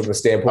process from the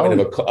standpoint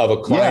of a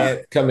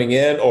client coming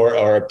in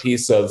or a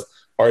piece of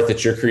art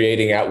that you're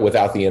creating out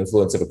without the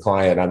influence of a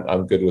client.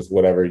 I'm good with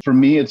whatever. For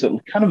me, it's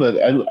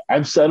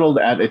I've settled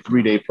at a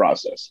 3-day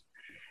process,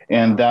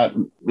 and that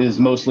is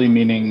mostly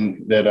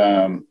meaning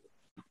that,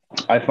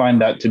 I find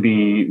that to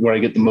be where I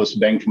get the most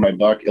bang for my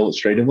buck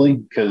illustratively,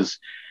 because,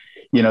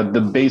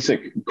 the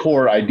basic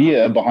core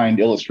idea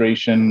behind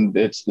illustration,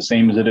 it's the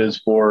same as it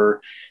is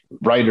for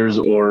writers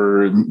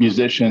or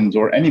musicians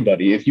or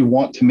anybody. If you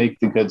want to make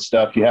the good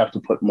stuff, you have to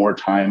put more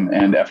time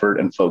and effort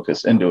and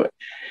focus into it.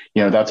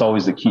 That's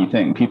always the key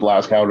thing. People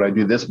ask, how do I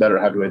do this better?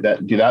 How do I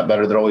do that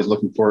better? They're always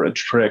looking for a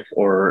trick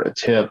or a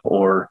tip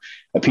or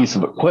a piece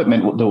of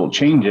equipment that will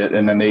change it.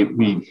 And then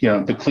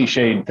the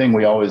cliched thing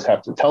we always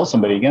have to tell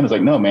somebody again is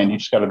like, no, man, you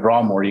just got to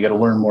draw more. You got to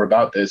learn more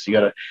about this. You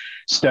got to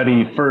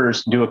study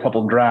first, do a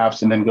couple of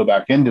drafts, and then go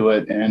back into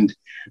it, and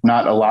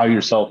not allow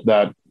yourself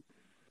that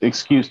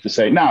excuse to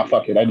say, nah,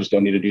 fuck it, I just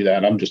don't need to do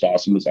that. I'm just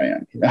awesome as I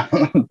am.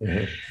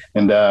 Mm-hmm.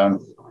 And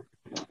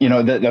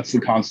that's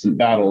the constant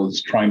battle,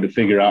 is trying to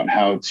figure out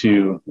how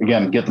to,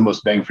 again, get the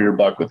most bang for your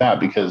buck with that,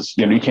 because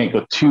you can't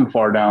go too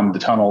far down the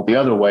tunnel the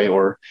other way,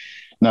 or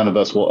none of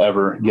us will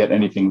ever get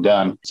anything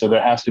done. So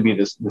there has to be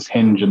this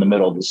hinge in the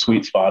middle, the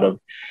sweet spot of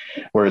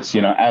where it's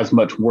as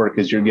much work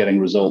as you're getting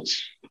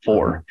results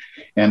for.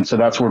 And so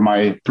that's where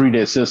my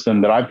 3-day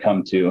system that I've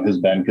come to has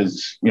been,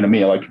 because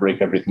me, I like to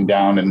break everything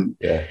down and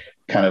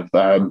kind of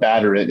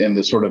batter it in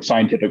the sort of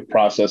scientific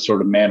process sort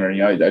of manner.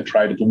 I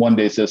tried the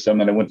 1-day system,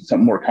 and I went to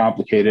something more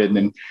complicated,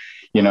 and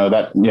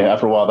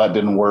after a while that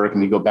didn't work,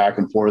 and you go back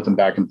and forth and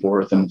back and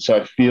forth. And so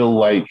I feel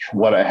like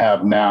what I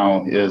have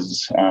now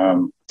is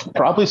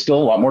probably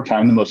still a lot more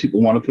time than most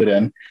people want to put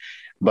in,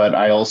 but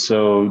I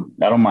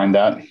don't mind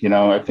that.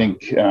 I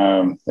think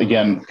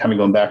again, kind of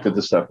going back to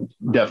the stuff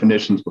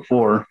definitions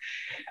before,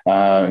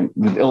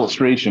 with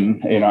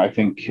illustration, I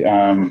think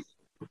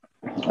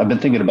I've been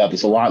thinking about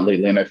this a lot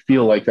lately, and I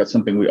feel like that's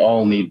something we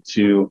all need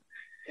to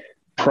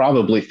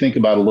probably think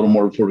about a little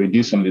more before we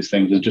do some of these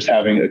things, is just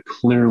having a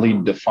clearly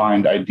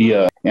defined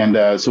idea.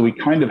 And so we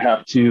kind of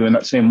have to, in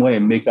that same way,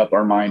 make up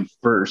our mind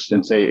first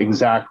and say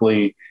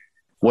exactly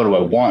what do I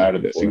want out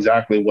of this?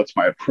 Exactly what's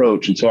my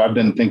approach? And so I've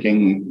been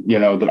thinking,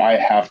 that I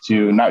have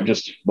to, not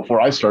just before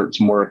I start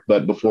some work,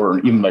 but before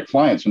even my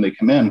clients, when they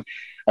come in,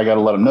 I got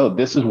to let them know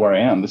this is where I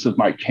am. This is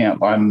my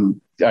camp.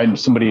 I'm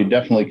somebody who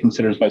definitely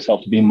considers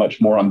myself to be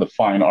much more on the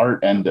fine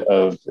art end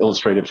of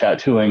illustrative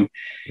tattooing.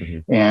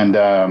 Mm-hmm. And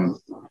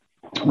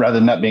rather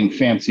than that being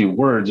fancy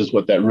words, is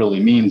what that really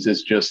means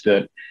is just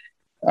that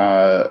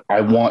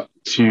I want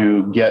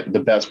to get the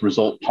best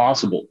result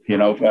possible.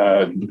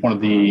 One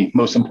of the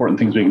most important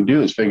things we can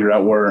do is figure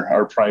out where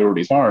our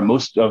priorities are.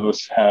 Most of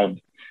us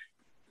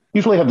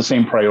usually have the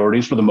same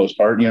priorities for the most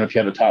part. If you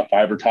had a top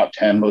 5 or top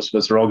 10, most of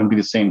us are all going to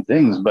be the same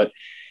things. But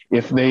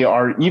if they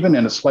are even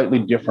in a slightly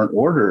different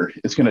order,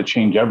 it's going to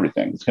change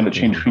everything. It's going to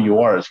change who you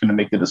are. It's going to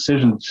make the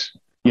decisions,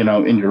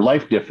 in your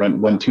life different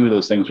when two of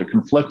those things are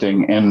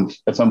conflicting. And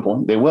at some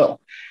point they will.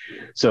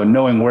 So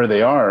knowing where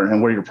they are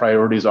and where your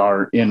priorities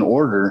are in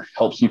order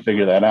helps you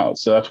figure that out.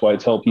 So that's why I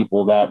tell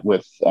people that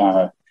with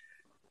the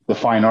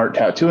fine art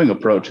tattooing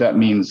approach, that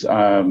means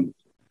I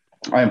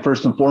am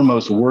first and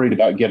foremost worried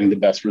about getting the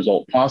best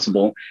result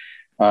possible.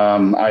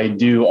 I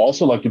do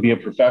also like to be a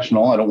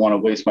professional. I don't want to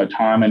waste my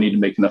time. I need to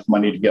make enough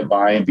money to get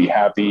by and be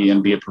happy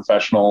and be a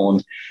professional.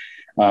 And,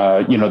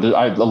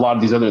 a lot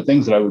of these other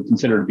things that I would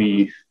consider to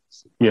be,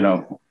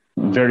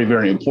 very,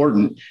 very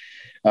important.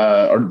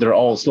 They're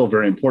all still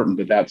very important,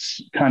 but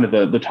that's kind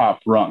of the top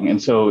rung. And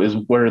so is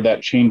where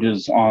that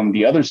changes on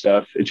the other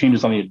stuff. It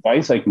changes on the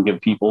advice I can give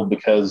people,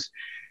 because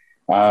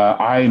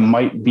I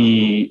might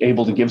be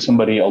able to give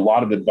somebody a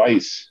lot of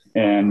advice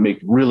and make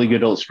really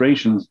good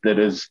illustrations that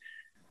is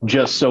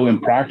just so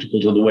impractical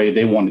to the way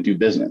they want to do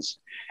business.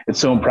 It's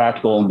so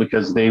impractical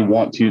because they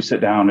want to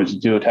sit down and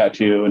just do a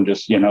tattoo and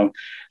just,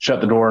 shut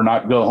the door,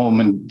 not go home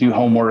and do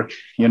homework,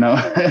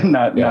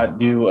 not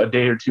do a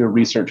day or two of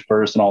research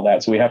first and all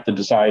that. So we have to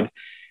decide,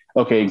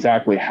 okay,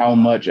 exactly how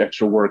much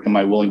extra work am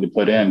I willing to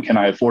put in? Can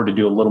I afford to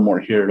do a little more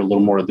here, a little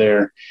more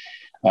there?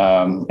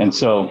 And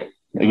so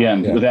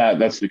again, with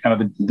that's the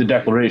kind of the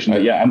declaration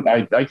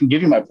that, I can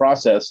give you my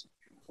process.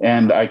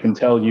 And I can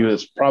tell you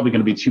it's probably going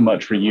to be too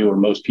much for you or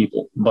most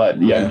people,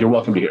 but you're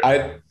welcome to hear.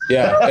 I'd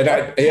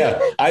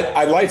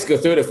like to go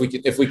through it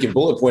if we can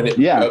bullet point it.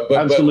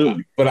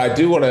 Absolutely. But I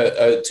do want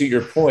to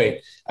your point,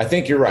 I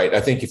think you're right.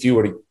 I think if you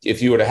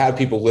were to have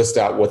people list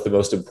out what the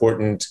most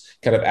important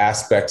kind of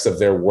aspects of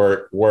their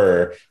work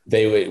were,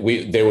 there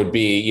would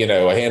be,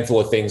 a handful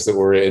of things that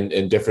were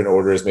in different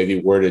orders,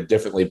 maybe worded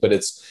differently, but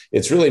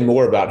it's really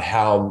more about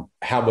how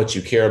much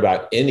you care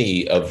about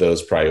any of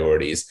those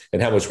priorities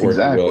and how much work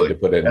you're willing to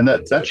put in. And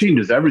that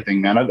changes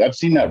everything, man. I've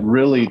seen that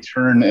really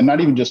turn, and not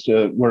even just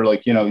where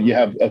you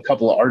have a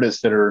couple of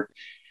artists that are,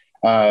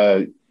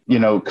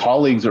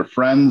 colleagues or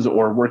friends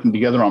or working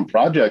together on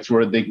projects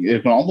where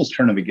it can almost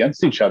turn them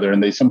against each other.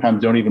 And they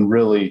sometimes don't even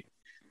really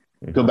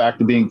go back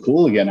to being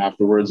cool again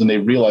afterwards. And they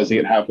realize they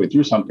get halfway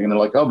through something and they're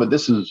like, oh, but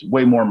this is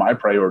way more my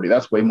priority.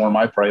 That's way more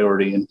my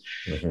priority. And,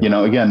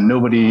 again,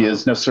 nobody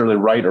is necessarily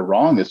right or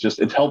wrong.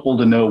 It's helpful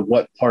to know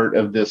what part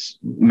of this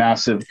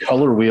massive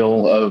color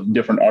wheel of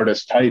different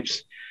artist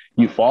types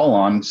you fall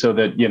on, so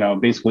that,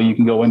 basically you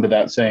can go into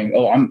that saying,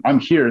 oh, I'm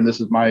here and this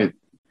is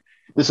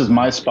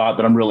my spot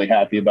that I'm really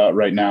happy about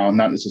right now,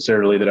 not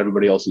necessarily that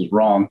everybody else is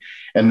wrong.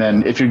 And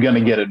then if you're going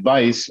to get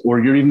advice or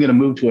you're even going to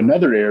move to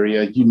another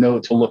area,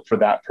 to look for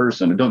that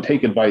person. Don't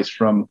take advice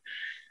from,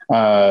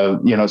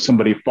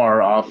 somebody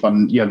far off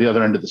on, the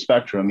other end of the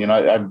spectrum.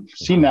 I've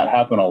seen that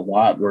happen a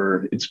lot,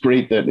 where it's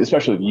great that,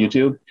 especially with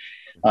YouTube,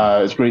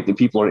 it's great that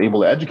people are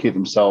able to educate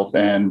themselves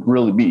and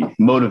really be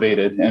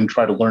motivated and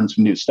try to learn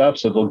some new stuff.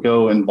 So they'll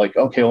go and like,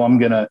 okay, well, I'm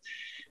going to,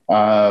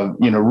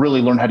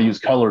 really learn how to use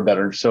color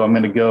better. So I'm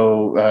going to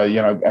go,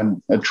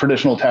 I'm a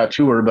traditional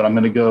tattooer, but I'm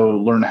going to go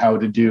learn how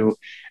to do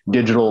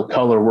digital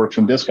color work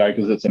from this guy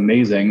because it's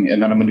amazing.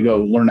 And then I'm going to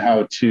go learn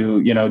how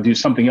to, do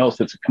something else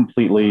that's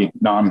completely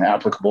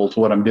non-applicable to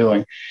what I'm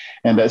doing.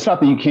 And it's not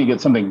that you can't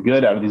get something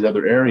good out of these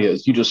other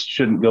areas. You just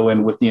shouldn't go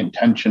in with the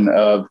intention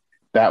of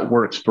that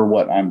works for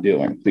what I'm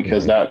doing,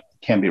 because that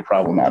can be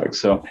problematic.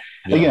 So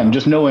again,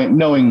 just knowing,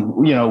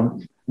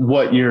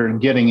 what you're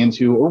getting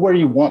into or where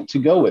you want to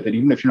go with it,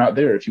 even if you're not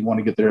there, if you want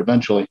to get there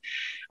eventually,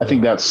 I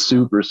think that's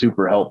super,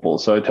 super helpful.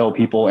 So I tell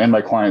people and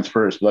my clients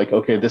first, like,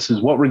 okay, this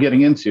is what we're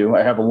getting into.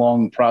 I have a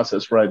long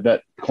process where I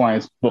vet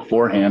clients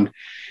beforehand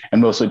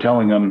and mostly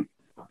telling them,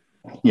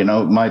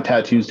 my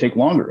tattoos take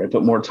longer. I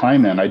put more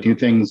time in. I do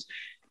things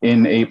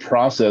in a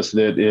process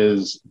that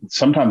is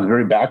sometimes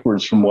very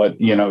backwards from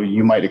what,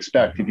 you might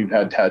expect if you've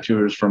had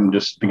tattooers from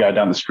just the guy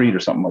down the street or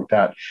something like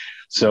that.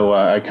 So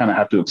I kind of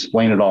have to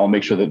explain it all,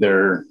 make sure that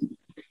they're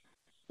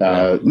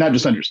not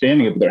just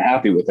understanding it, but they're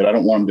happy with it. I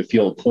don't want them to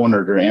feel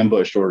cornered or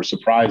ambushed or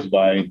surprised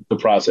by the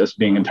process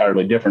being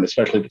entirely different,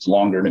 especially if it's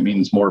longer and it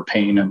means more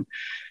pain and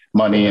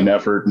money and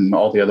effort and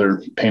all the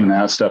other pain in the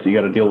ass stuff you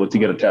got to deal with to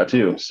get a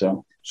tattoo.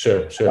 So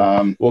sure.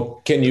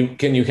 Well, can you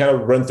kind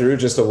of run through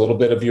just a little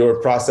bit of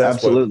your process?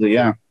 Absolutely.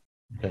 Yeah.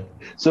 Okay.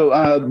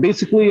 So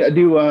basically I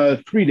do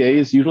 3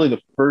 days. Usually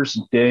the first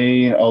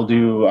day I'll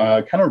do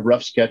kind of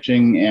rough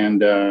sketching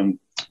and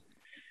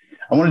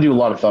I want to do a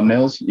lot of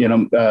thumbnails.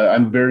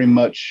 I'm very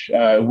much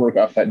work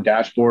off that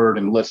dashboard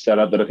and list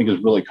setup that I think is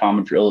really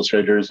common for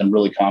illustrators and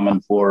really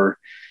common for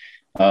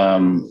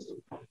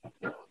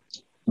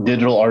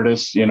digital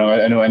artists. I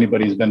know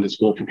anybody who's been to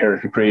school for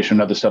character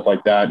creation, other stuff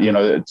like that.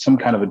 It's some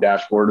kind of a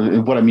dashboard.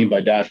 And what I mean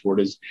by dashboard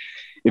is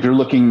if you're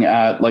looking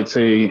at, like,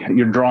 say,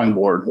 your drawing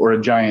board or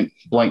a giant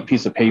blank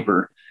piece of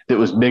paper that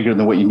was bigger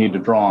than what you need to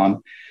draw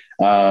on.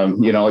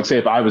 Like, say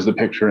if I was the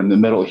picture in the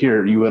middle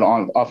here, you would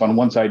off on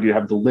one side, you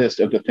have the list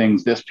of the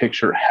things this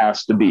picture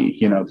has to be,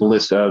 the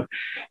list of,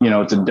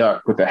 it's a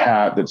duck with a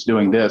hat that's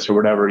doing this or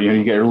whatever, you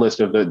get your list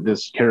of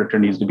this character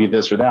needs to be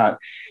this or that.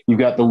 You've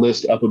got the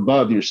list up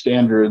above, your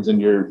standards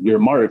and your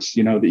marks,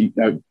 that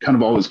you kind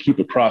of always keep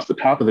across the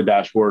top of the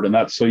dashboard. And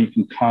that's so you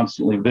can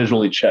constantly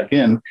visually check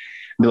in and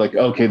be like,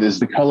 okay, is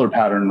the color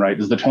pattern right?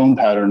 Is the tone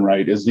pattern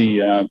right? Is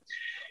the,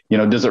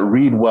 does it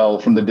read well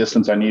from the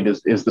distance I need?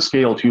 Is the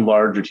scale too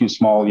large or too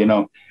small?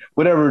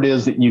 Whatever it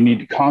is that you need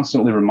to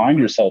constantly remind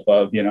yourself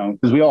of,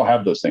 because we all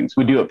have those things.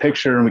 We do a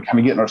picture and we kind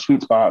of get in our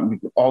sweet spot and we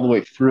go all the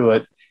way through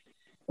it.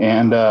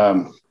 And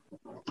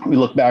we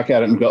look back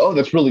at it and go, oh,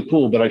 that's really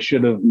cool, but I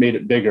should have made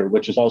it bigger,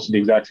 which is also the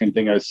exact same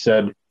thing I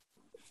said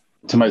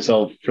to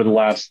myself for the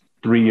last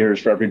 3 years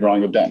for every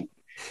drawing I've done.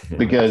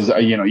 Because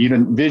you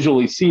didn't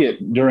visually see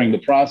it during the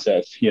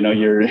process.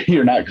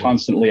 You're not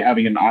constantly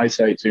having an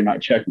eyesight, so you're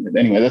not checking it.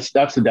 Anyway,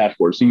 that's the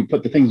dashboard. So you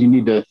put the things you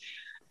need to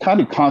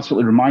kind of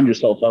constantly remind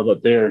yourself of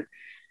up there,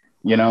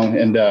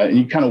 and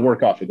you kind of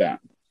work off of that.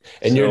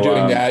 And you're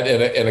doing that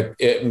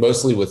in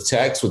mostly with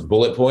text, with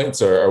bullet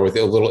points, or with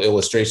little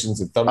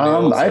illustrations and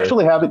thumbnails? I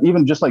actually have it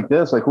even just like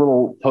this, like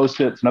little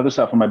Post-its and other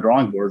stuff on my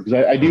drawing board,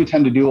 because I do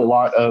tend to do a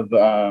lot of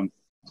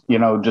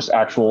just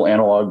actual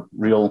analog,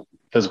 real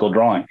physical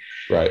drawing.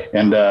 Right.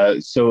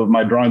 And so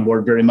my drawing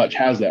board very much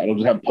has that. It'll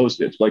just have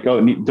Post-its like,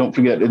 oh, don't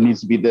forget, it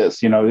needs to be this.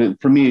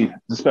 For me,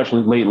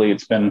 especially lately,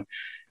 it's been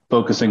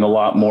focusing a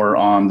lot more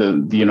on the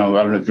I don't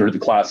know if you've heard the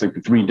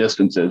classic 3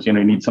 distances. You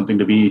need something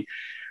to be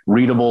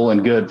readable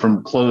and good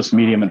from close,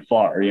 medium, and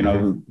far.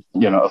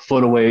 A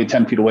foot away,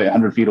 10 feet away,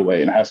 100 feet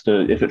away, and it has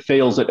to. If it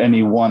fails at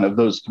any one of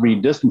those 3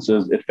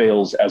 distances, it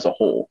fails as a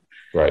whole.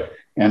 Right.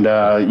 And,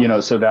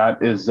 so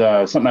that is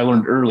something I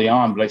learned early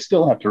on, but I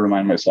still have to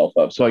remind myself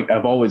of. So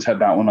I've always had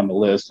that one on the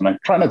list, and I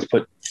try not to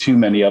put too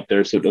many up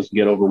there so it doesn't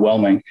get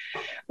overwhelming.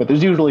 But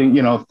there's usually,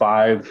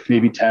 5,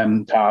 maybe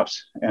 10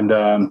 tops.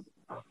 And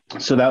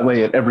so that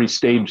way at every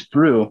stage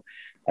through,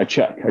 I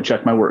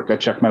check my work.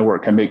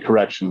 I make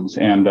corrections.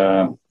 And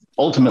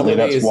ultimately,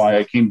 that's why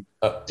I came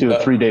to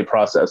a 3-day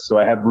process. So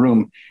I have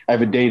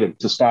a day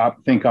to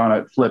stop, think on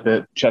it, flip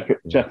it,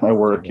 check my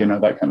work,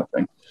 that kind of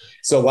thing.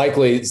 So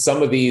likely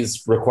some of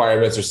these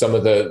requirements or some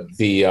of the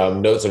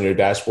notes on your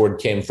dashboard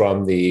came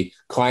from the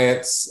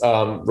client's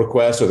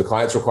request or the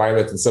client's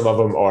requirements, and some of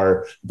them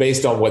are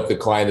based on what the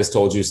client has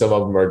told you. Some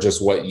of them are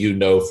just what you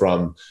know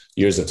from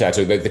years of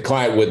tattooing. The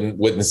client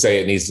wouldn't say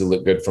it needs to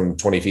look good from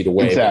 20 feet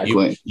away.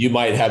 Exactly. You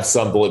might have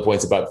some bullet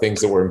points about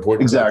things that were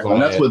important. Exactly.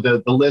 And that's what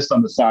the list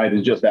on the side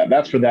is, just that.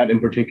 That's for that in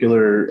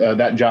particular,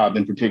 that job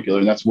in particular,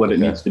 and that's what it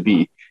needs to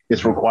be.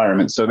 Its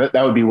requirements. So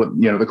that would be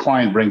what the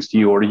client brings to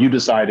you, or you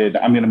decided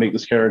I'm going to make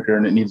this character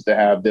and it needs to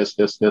have this,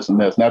 and this, and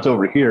that's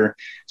over here.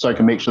 So I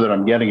can make sure that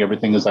I'm getting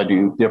everything as I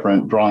do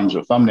different drawings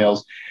or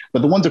thumbnails.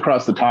 But the ones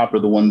across the top are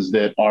the ones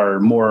that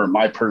are more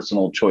my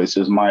personal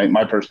choices,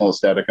 my personal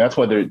aesthetic. That's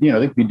why they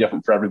can be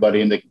different for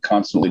everybody and they can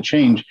constantly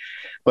change.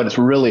 But it's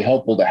really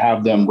helpful to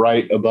have them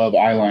right above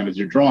eyeline as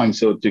you're drawing.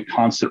 So it's a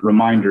constant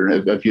reminder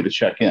of you to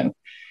check in.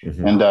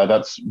 Mm-hmm. And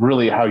that's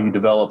really how you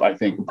develop, I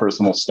think, a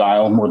personal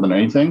style more than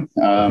anything.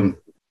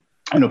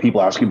 I know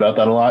people ask you about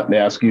that a lot. They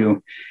ask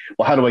you,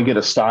 well, how do I get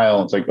a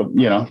style? It's like,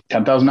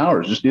 10,000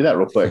 hours. Just do that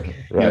real quick.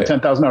 Right.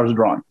 10,000 hours of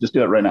drawing. Just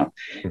do it right now.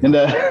 And,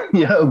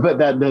 but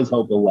that does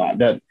help a lot.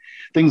 That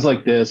things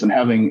like this and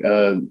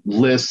having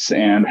lists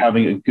and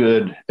having a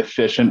good,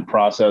 efficient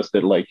process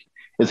that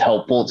is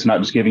helpful. It's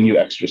not just giving you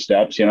extra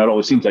steps. It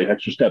always seems like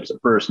extra steps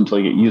at first until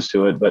you get used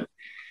to it. But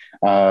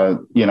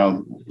you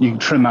can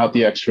trim out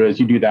the extras.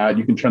 You do that.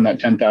 You can turn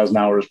that 10,000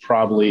 hours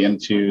probably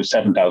into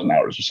 7,000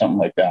 hours or something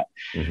like that.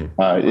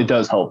 Mm-hmm. It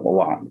does help a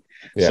lot.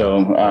 Yeah.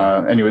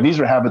 So anyway, these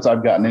are habits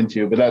I've gotten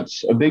into, but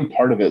that's a big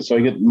part of it. So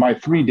I get my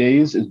 3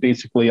 days is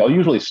basically, I'll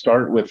usually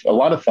start with a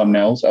lot of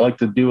thumbnails. I like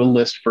to do a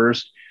list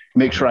first,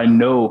 make sure I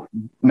know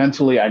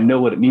mentally, I know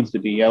what it needs to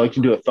be. I like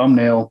to do a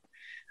thumbnail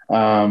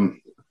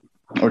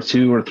or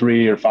 2 or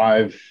 3 or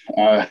 5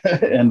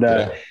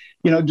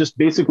 just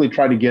basically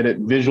try to get it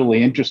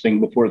visually interesting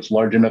before it's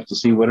large enough to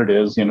see what it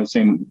is,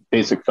 same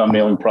basic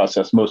thumbnailing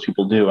process most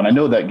people do. And I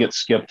know that gets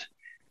skipped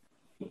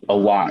a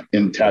lot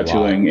in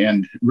tattooing.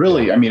 And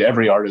really,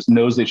 every artist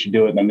knows they should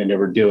do it and then they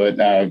never do it.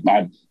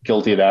 I'm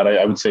guilty of that.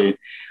 I would say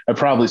I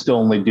probably still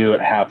only do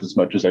it half as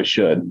much as I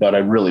should, but I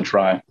really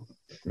try.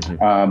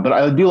 Mm-hmm. But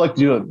I do like to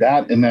do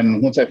that. And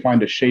then once I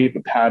find a shape,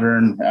 a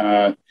pattern,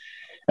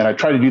 And I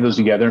try to do those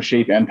together,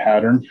 shape and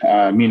pattern,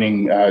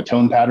 meaning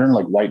tone pattern,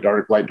 like light,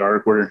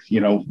 dark, where,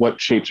 what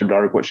shapes are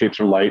dark, what shapes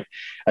are light.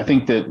 I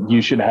think that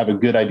you should have a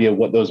good idea of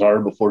what those are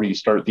before you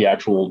start the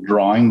actual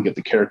drawing, get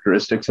the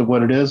characteristics of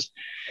what it is.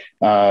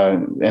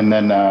 And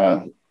then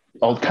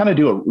I'll kind of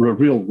do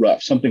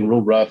something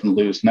real rough and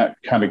loose. And that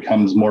kind of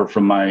comes more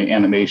from my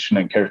animation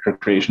and character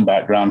creation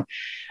background.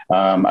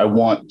 I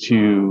want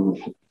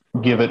to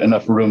give it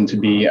enough room to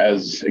be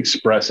as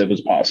expressive as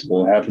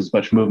possible, have as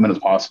much movement as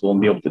possible, and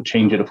be able to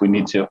change it if we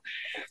need to.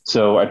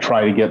 So I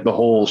try to get the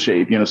whole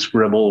shape,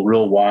 scribble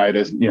real wide.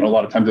 As a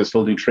lot of times I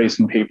still do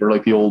tracing paper,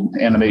 like the old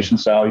animation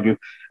style. You do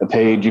a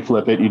page, you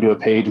flip it, you do a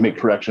page, make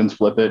corrections,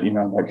 flip it,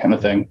 that kind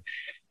of thing.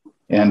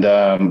 And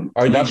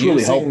that's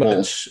really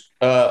helpful.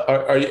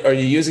 Are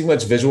you using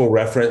much visual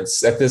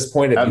reference at this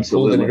point? Have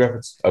Absolutely. You pulled any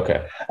reference?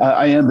 Okay.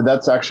 I am, but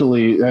that's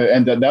actually,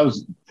 and that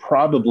was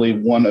probably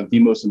one of the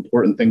most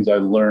important things I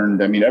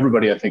learned. I mean,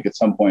 everybody, I think at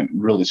some point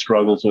really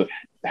struggles with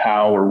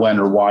how or when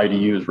or why to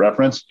use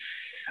reference.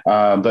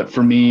 But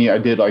for me, I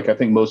did like I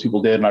think most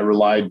people did, and I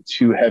relied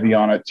too heavy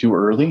on it too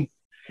early.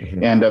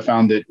 Mm-hmm. And I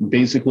found that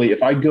basically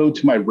if I go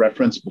to my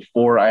reference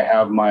before I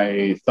have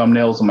my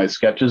thumbnails and my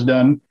sketches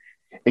done,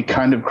 it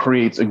kind of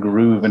creates a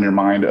groove in your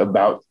mind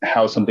about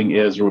how something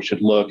is or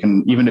should look.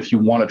 And even if you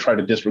want to try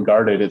to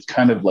disregard it, it's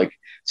kind of like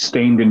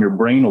stained in your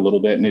brain a little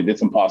bit, and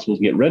it's impossible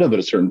to get rid of at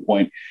a certain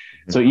point.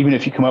 Mm-hmm. So even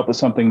if you come up with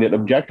something that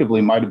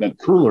objectively might have been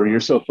cooler, you're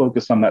so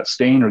focused on that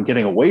stain or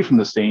getting away from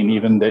the stain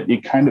even that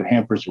it kind of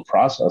hampers your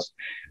process,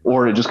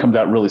 or it just comes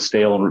out really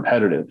stale and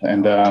repetitive.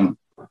 And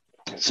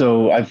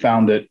so I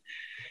found that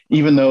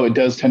even though it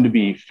does tend to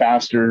be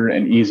faster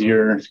and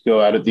easier to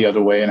go at it the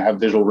other way and have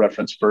visual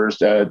reference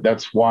first,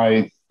 that's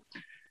why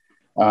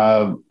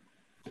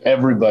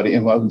everybody,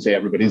 and I wouldn't say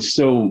everybody, it's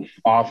so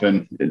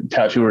often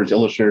tattooers,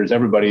 illustrators,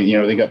 everybody,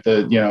 they got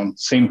the,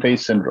 same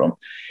face syndrome.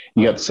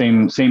 You got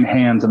the same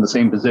hands in the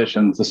same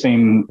positions, the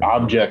same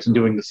objects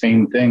doing the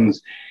same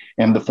things.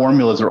 And the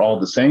formulas are all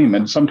the same.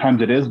 And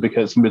sometimes it is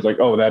because somebody's like,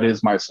 oh, that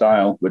is my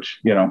style, which,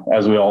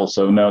 as we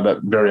also know,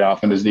 that very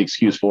often is the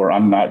excuse for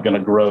I'm not going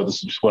to grow. This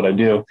is just what I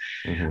do.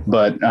 Mm-hmm.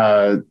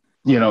 But,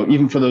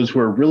 even for those who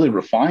are really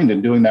refined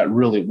and doing that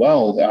really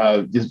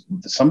well,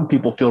 some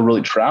people feel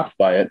really trapped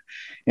by it.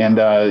 And,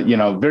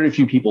 very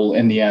few people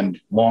in the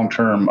end, long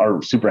term,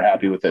 are super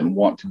happy with it and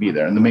want to be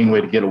there. And the main way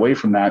to get away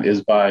from that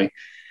is by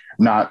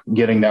not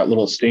getting that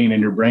little stain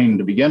in your brain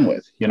to begin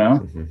with,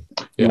 Mm-hmm.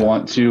 Yeah. You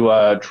want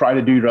to try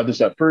to do your other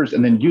stuff first,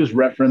 and then use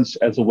reference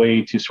as a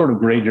way to sort of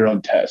grade your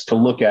own test, to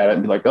look at it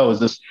and be like, oh, is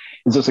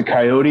this a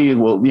coyote?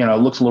 Well,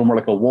 it looks a little more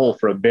like a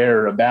wolf or a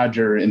bear or a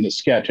badger in the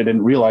sketch. I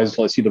didn't realize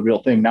until I see the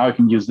real thing. Now I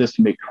can use this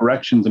to make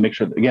corrections and make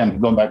sure that, again,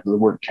 going back to the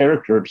word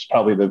character, which is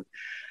probably the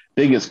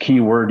biggest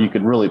key word you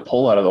could really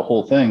pull out of the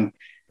whole thing.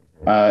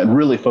 And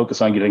really focus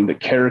on getting the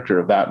character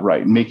of that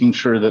right, making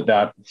sure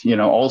that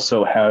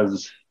also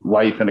has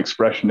life and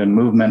expression and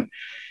movement,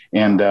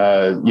 and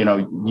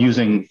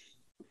using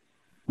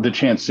the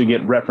chance to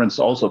get reference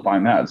to also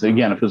find that. So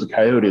again, if it was a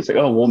coyote, it's like,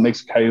 oh, well, it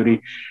makes a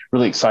coyote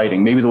really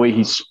exciting. Maybe the way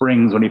he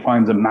springs when he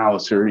finds a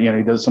mouse, or he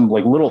does some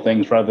like little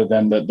things rather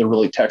than the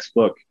really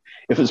textbook.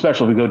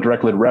 Especially if we go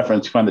directly to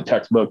reference, you find the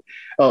textbook,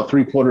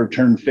 3/4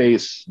 turn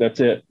face, that's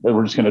it.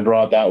 We're just going to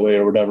draw it that way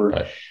or whatever.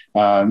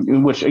 Right.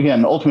 Which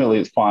again, ultimately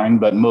is fine,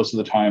 but most of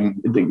the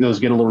time those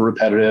get a little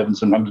repetitive and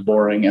sometimes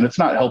boring, and it's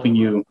not helping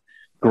you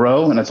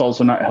grow, and it's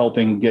also not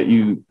helping get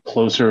you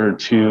closer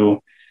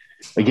to,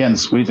 again,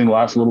 squeezing the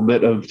last little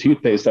bit of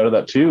toothpaste out of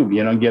that tube,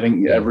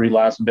 getting every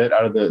last bit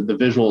out of the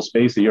visual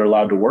space that you're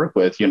allowed to work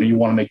with. You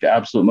want to make the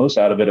absolute most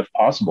out of it if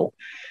possible.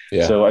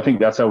 Yeah. So I think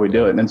that's how we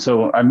do it. And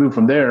so I move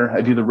from there.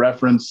 I do the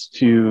reference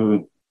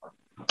to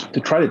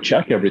try to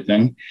check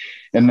everything.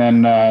 And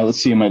then let's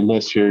see in my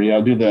list here. Yeah,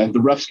 I'll do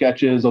the rough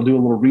sketches. I'll do a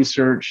little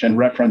research and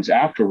reference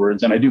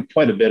afterwards. And I do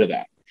quite a bit of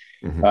that.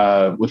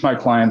 Mm-hmm. With my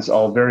clients,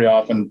 I'll very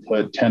often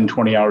put 10,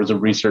 20 hours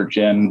of research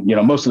in.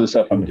 Most of the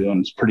stuff I'm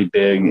doing is pretty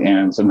big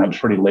and sometimes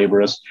pretty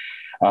laborious.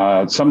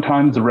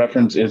 Sometimes the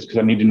reference is because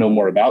I need to know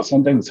more about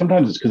something.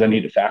 Sometimes it's because I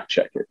need to fact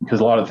check it, because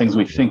a lot of things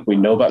we think we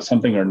know about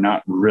something are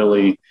not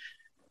really.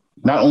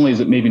 Not only is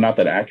it maybe not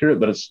that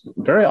accurate, but it's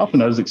very often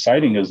not as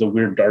exciting as the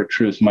weird dark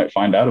truths you might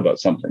find out about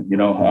something.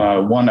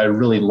 One I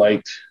really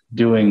liked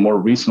doing more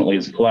recently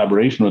is a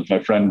collaboration with my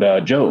friend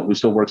Joe, who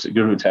still works at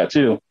Guru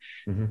Tattoo.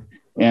 Mm-hmm.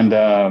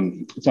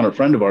 And it's on a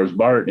friend of ours,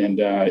 Bart, and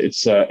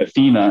it's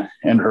Athena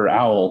and her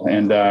owl.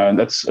 And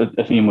that's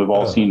a theme we've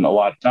all seen a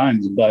lot of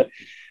times, but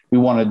we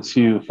wanted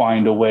to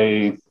find a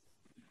way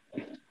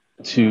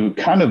to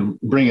kind of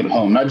bring it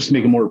home, not just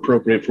make it more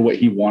appropriate for what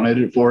he wanted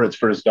it for. It's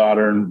for his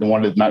daughter, and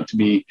wanted it not to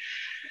be,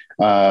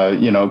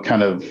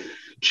 kind of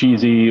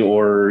cheesy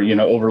or,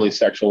 overly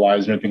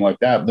sexualized or anything like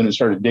that. But then it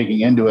started digging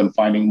into it and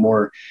finding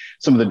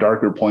some of the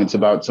darker points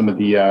about some of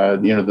the,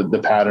 the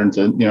patterns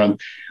and,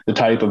 the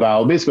type of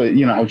owl,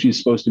 basically, how she's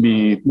supposed to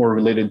be more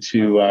related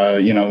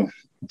to,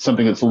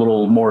 something that's a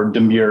little more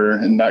demure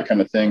and that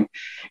kind of thing.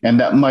 And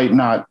that might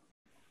not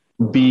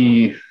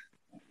be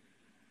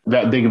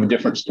that big of a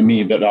difference to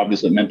me, but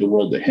obviously it meant the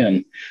world to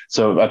him.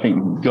 So I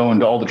think going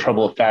to all the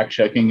trouble of fact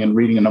checking and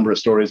reading a number of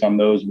stories on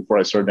those before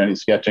I started any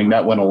sketching,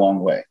 that went a long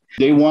way.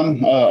 Day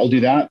one, I'll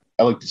do that.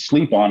 I like to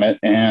sleep on it.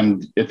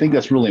 And I think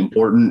that's really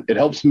important. It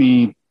helps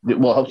me,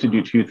 well, it helps me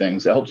do two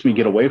things. It helps me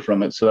get away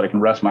from it so that I can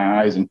rest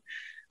my eyes and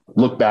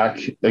look back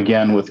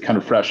again with kind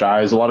of fresh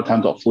eyes. A lot of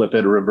times I'll flip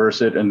it or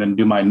reverse it and then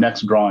do my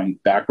next drawing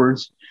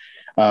backwards.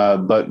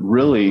 But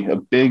really a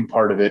big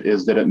part of it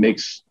is that it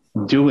makes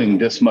doing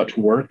this much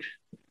work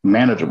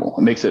manageable.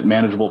 It makes it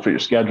manageable for your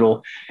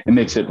schedule. It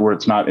makes it where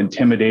it's not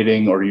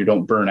intimidating or you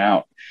don't burn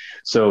out.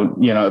 So,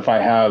 if I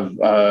have,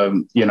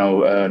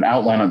 an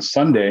outline on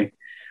Sunday,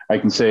 I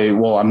can say,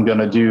 well, I'm going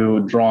to do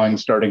drawing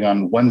starting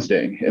on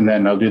Wednesday, and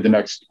then I'll do the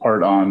next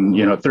part on,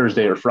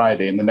 Thursday or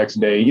Friday. And the next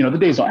day, the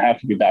days don't have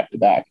to be back to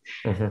back.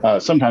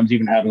 Sometimes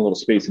even having a little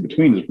space in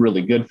between is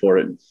really good for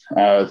it.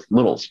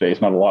 Little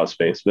space, not a lot of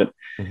space, but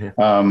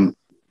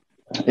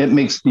it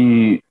makes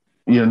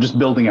just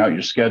building out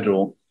your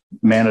schedule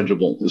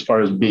manageable as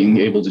far as being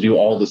able to do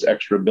all this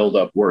extra build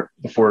up work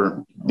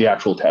before the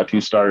actual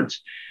tattoo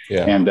starts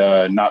and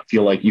not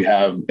feel like you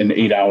have an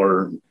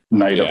 8-hour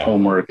night of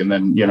homework. And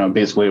then,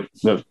 basically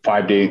the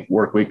 5-day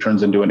work week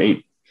turns into an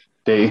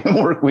 8-day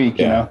work week,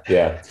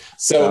 Yeah.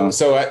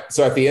 So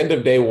at the end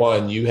of day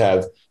one, you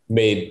have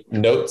made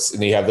notes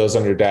and you have those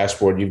on your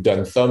dashboard. You've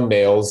done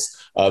thumbnails.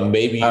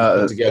 Maybe you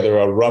put together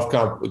a rough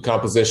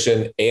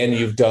composition, and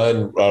you've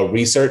done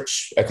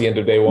research at the end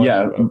of day one.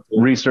 Yeah,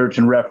 research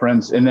and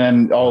reference. And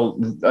then I'll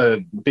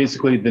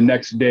basically the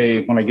next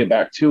day when I get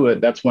back to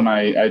it, that's when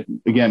I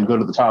again go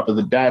to the top of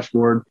the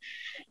dashboard,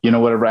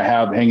 whatever I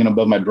have hanging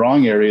above my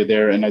drawing area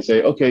there. And I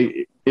say,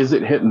 okay, is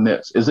it hitting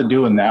this? Is it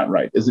doing that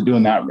right? Is it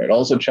doing that right? I'll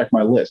also check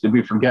my list. Did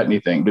we forget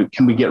anything?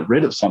 Can we get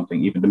rid of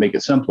something even to make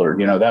it simpler?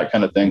 That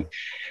kind of thing.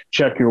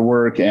 Check your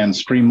work and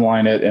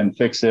streamline it and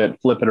fix it,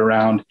 flip it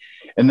around.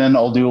 And then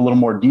I'll do a little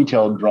more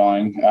detailed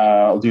drawing.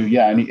 I'll do,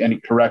 any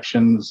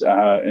corrections.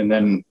 And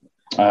then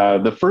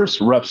the first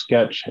rough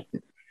sketch,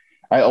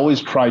 I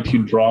always try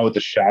to draw with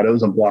the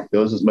shadows and block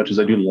those as much as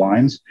I do the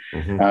lines.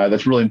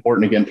 That's really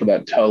important, again, for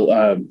that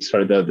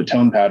the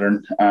tone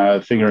pattern,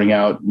 figuring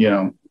out,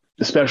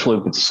 especially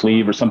if it's a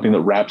sleeve or something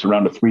that wraps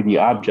around a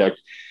 3D object.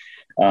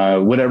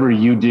 Whatever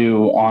you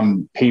do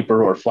on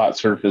paper or flat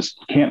surface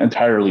can't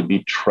entirely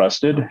be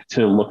trusted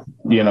to look,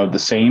 the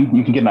same.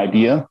 You can get an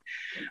idea,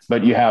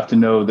 but you have to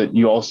know that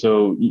you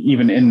also,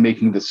 even in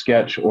making the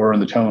sketch or in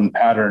the tone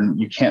pattern,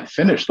 you can't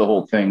finish the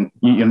whole thing.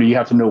 You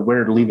have to know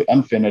where to leave it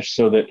unfinished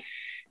so that,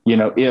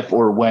 if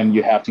or when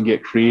you have to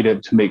get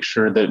creative to make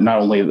sure that not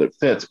only that it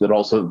fits, but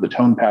also the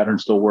tone pattern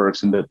still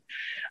works, and that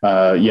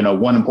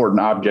one important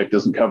object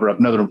doesn't cover up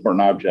another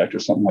important object or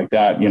something like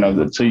that,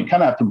 so you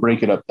kind of have to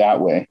break it up that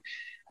way.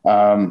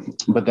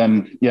 But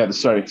then,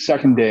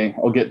 second day,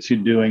 I'll get to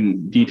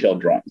doing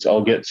detailed drawings.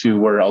 I'll get to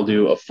where I'll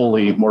do a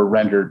fully more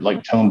rendered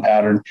like tone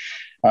pattern.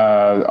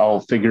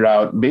 I'll figure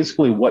out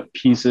basically what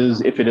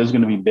pieces, if it is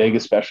going to be big,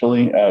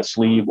 especially a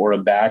sleeve or a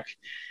back.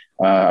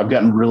 I've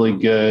gotten really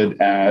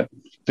good at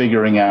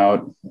figuring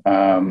out,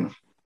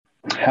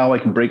 how I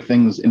can break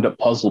things into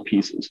puzzle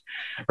pieces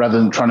rather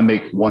than trying to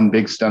make one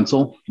big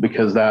stencil,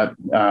 because that,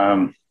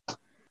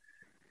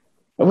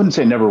 I wouldn't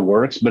say never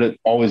works, but it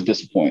always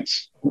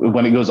disappoints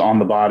when it goes on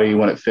the body,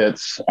 when it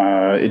fits.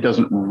 It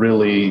doesn't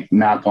really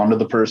map onto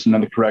the person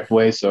in the correct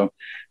way. So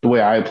the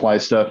way I apply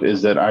stuff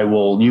is that I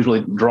will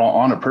usually draw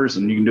on a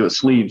person. You can do a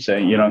sleeve,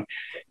 say,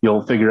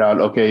 you'll figure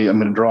out, okay, I'm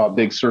going to draw a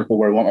big circle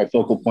where I want my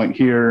focal point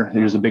here.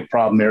 Here's a big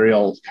problem area.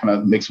 I'll kind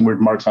of make some weird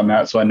marks on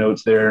that so I know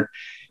it's there.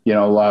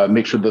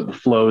 Make sure that the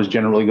flow is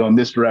generally going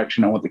this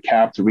direction. I want the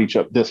cap to reach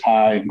up this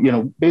high,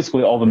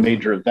 basically all the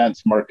major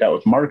events marked out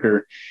with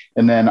marker.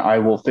 And then I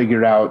will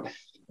figure out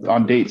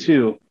on day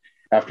two,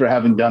 after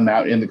having done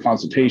that in the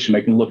consultation,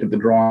 I can look at the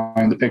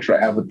drawing, the picture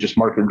I have with just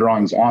marker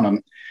drawings on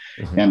them.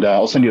 And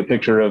I'll send you a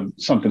picture of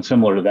something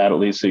similar to that, at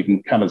least, so you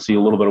can kind of see a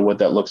little bit of what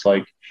that looks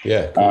like.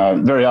 Yeah.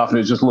 Cool. Very often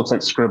it just looks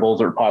like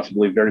scribbles or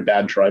possibly very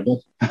bad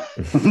tribal,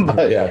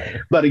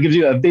 but it gives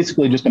you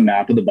basically just a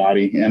map of the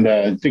body,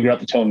 and figure out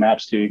the tone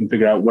maps too. You can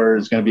figure out where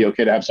it's going to be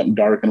okay to have something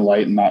dark and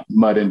light and not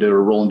mud into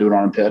or roll into an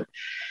armpit.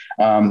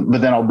 But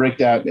then I'll break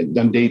that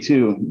on day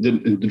two,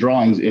 the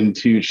drawings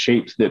into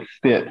shapes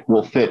that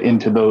will fit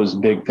into those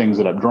big things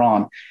that I've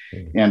drawn.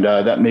 And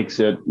that makes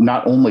it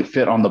not only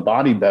fit on the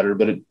body better,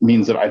 but it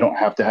means that I don't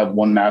have to have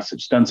one massive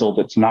stencil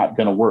that's not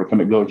going to work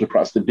when it goes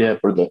across the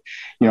dip or the,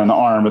 in the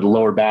arm or the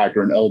lower back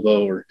or an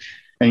elbow or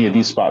any of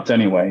these spots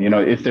anyway.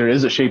 If there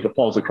is a shape that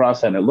falls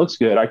across that and it looks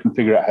good, I can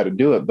figure out how to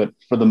do it. But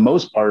for the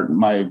most part,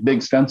 my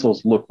big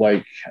stencils look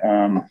like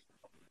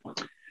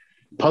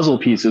puzzle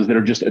pieces that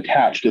are just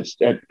attached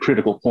at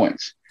critical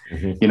points,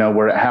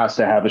 where it has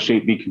to have a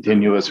shape be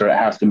continuous, or it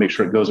has to make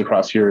sure it goes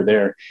across here or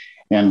there.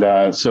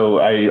 And so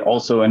I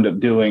also end up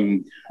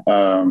doing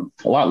a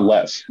lot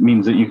less. It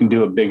means that you can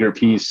do a bigger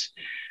piece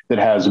that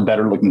has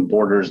better looking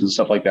borders and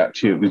stuff like that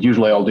too. Because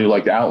usually I'll do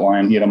like the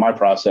outline, my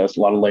process, a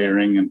lot of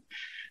layering, and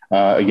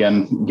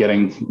again,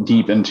 getting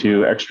deep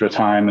into extra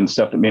time and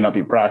stuff that may not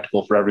be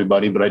practical for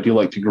everybody, but I do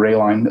like to gray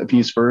line a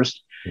piece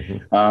first.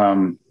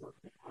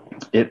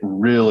 It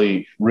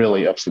really,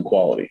 really ups the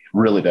quality,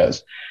 really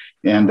does.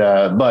 And,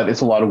 but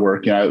it's a lot of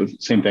work.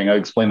 Same thing. I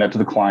explain that to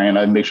the client.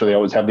 I make sure they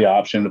always have the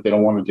option. If they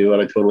don't want to do it,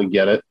 I totally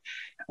get it.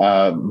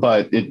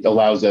 But it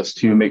allows us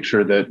to make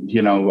sure that,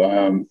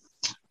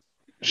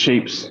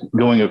 shapes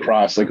going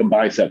across like a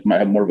bicep might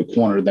have more of a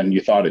corner than you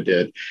thought it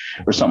did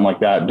or something like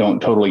that don't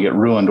totally get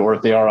ruined, or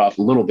if they are off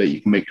a little bit, you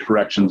can make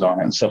corrections on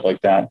it and stuff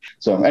like that.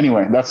 So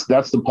anyway, that's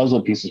the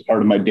puzzle piece as part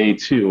of my day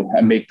too.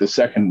 I make the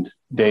second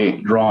day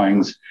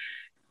drawings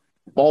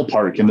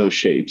ballpark in those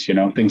shapes.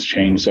 Things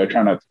change, so I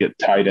try not to get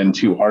tied in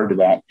too hard to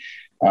that.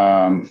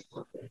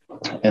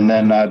 And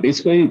then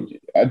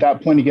basically at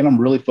that point, again, I'm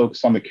really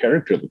focused on the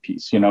character of the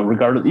piece,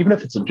 regardless, even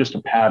if it's just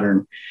a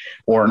pattern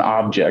or an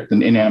object,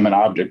 an inanimate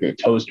object, like a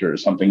toaster or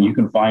something, you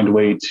can find a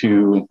way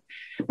to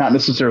not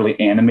necessarily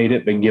animate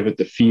it, but give it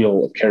the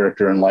feel of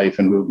character and life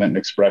and movement and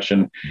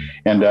expression.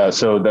 And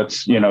so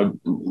that's,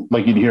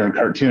 like you'd hear in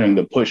cartooning,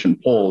 the push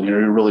and pull,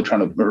 you're really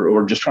trying to,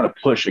 or just trying to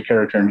push a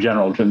character in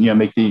general to,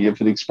 make if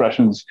the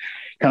expressions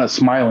kind of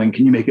smiling,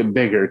 can you make it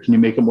bigger? Can you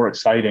make it more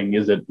exciting?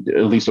 Is it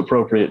at least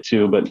appropriate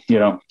to, but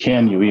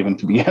can you even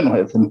to begin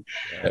with? And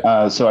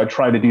so I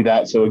try to do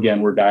that. So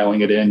again, we're dialing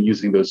it in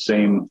using those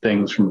same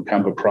things from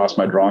kind of across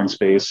my drawing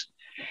space.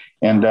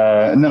 And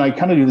then I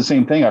kind of do the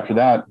same thing after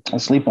that. I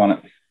sleep on it,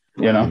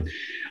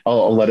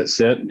 I'll let it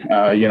sit.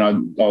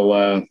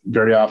 I'll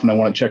very often I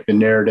want to check the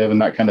narrative and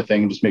that kind of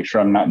thing, and just make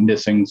sure I'm not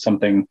missing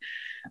something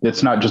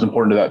that's not just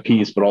important to that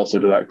piece, but also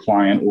to that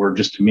client or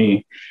just to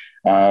me.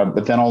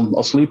 But then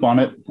I'll sleep on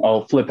it.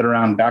 I'll flip it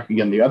around back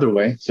again the other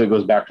way. So it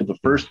goes back to the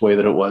first way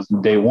that it was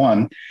day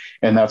one.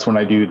 And that's when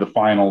I do the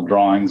final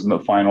drawings and the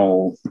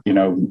final,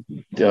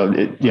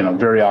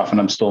 very often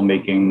I'm still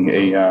making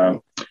a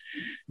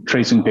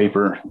tracing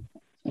paper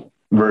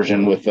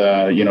version with,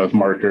 with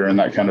marker and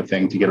that kind of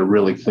thing to get a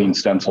really clean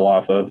stencil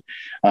off of.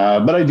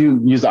 But I do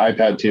use the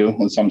iPad too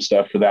and some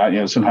stuff for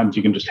that. Sometimes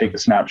you can just take a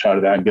snapshot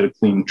of that and get a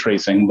clean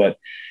tracing, but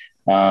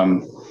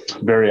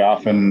very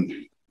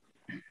often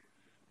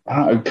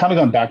I've kind of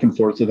gone back and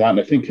forth with that. And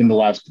I think in the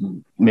last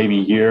maybe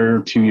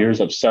year, 2 years,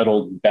 I've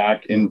settled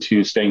back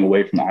into staying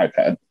away from the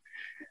iPad,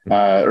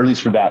 or at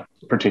least for that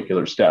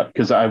particular step.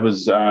 Because I've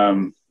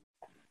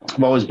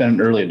always been an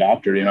early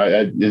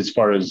adopter, as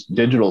far as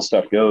digital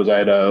stuff goes. I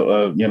had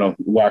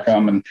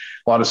Wacom and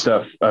a lot of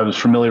stuff I was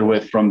familiar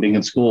with from being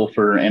in school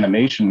for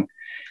animation.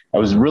 I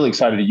was really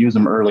excited to use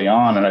them early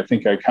on. And I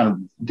think I kind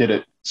of did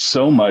it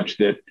so much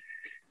that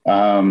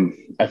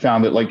I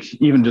found that like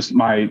even just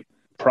my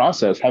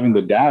process, having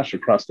the dash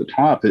across the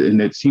top,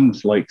 and it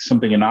seems like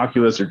something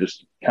innocuous or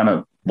just kind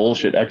of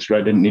bullshit extra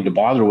I didn't need to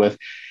bother with.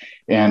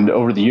 And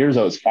over the years,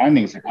 I was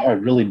finding it's like, I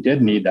really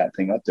did need that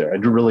thing up there. I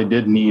really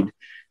did need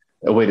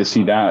a way to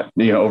see that,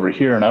 over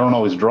here. And I don't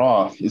always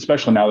draw,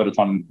 especially now that it's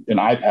on an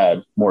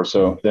iPad more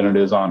so than it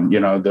is on,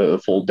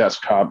 the full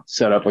desktop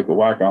setup like the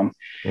Wacom.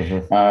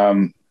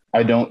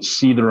 I don't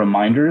see the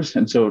reminders.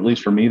 And so at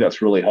least for me,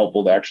 that's really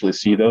helpful to actually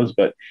see those.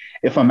 But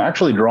if I'm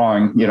actually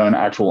drawing, an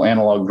actual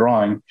analog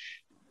drawing,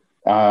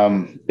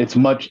 it's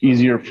much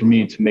easier for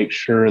me to make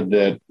sure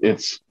that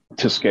it's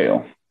to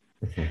scale.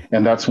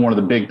 And that's one of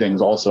the big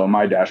things also on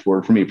my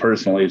dashboard for me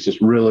personally. It's just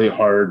really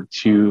hard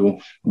to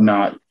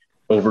not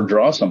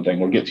overdraw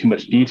something or get too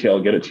much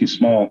detail, get it too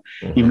small.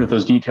 Even if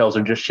those details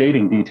are just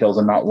shading details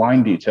and not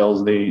line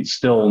details, they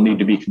still need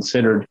to be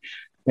considered.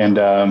 And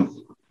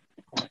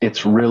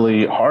it's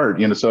really hard,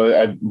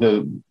 so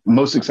the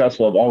most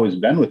successful I've always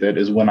been with it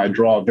is when I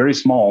draw very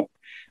small.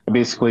 I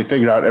basically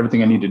figured out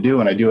everything I need to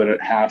do, and I do it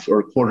at half or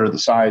a quarter of the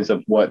size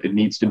of what it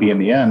needs to be in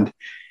the end.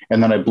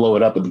 And then I blow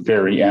it up at the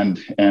very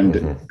end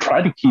and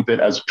try to keep it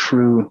as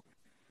true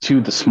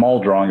to the small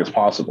drawing as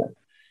possible.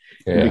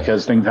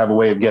 Because things have a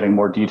way of getting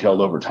more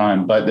detailed over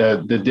time. But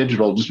the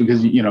digital, just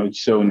because,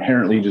 so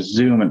inherently just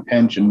zoom and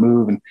pinch and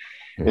move, and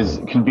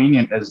as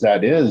convenient as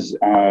that is,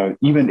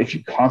 even if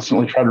you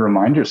constantly try to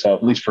remind yourself,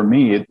 at least for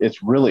me,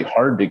 it's really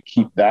hard to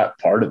keep that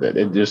part of it.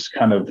 It just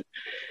kind of,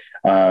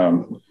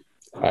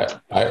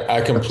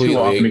 I completely, too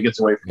often it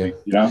gets away from me,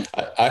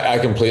 I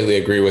completely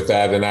agree with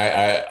that. And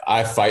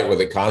I fight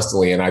with it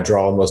constantly, and I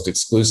draw almost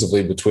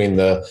exclusively between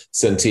the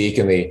Cintiq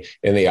and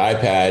the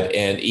iPad.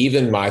 And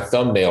even my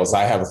thumbnails,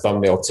 I have a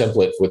thumbnail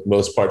template with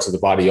most parts of the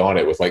body on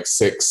it with like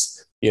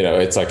 6,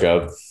 it's like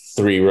a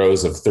 3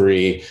 rows of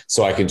 3,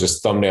 so I can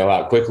just thumbnail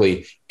out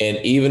quickly. And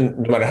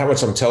even no matter how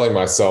much I'm telling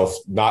myself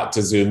not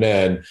to zoom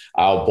in,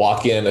 I'll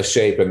block in a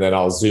shape and then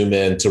I'll zoom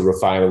in to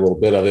refine a little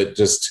bit of it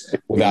just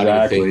without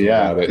even thinking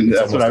about it. And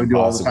that's what I would do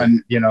all the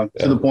time,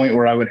 to the point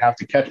where I would have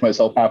to catch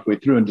myself halfway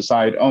through and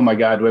decide, oh my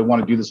God, do I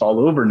want to do this all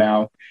over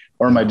now?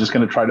 Or am I just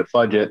going to try to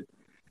fudge it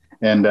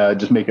and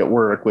just make it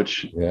work,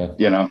 which,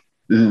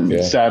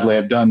 sadly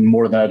I've done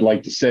more than I'd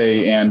like to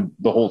say. And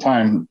the whole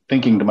time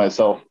thinking to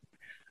myself,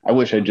 I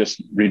wish I'd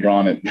just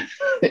redrawn it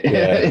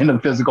in a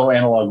physical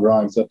analog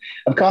drawing. So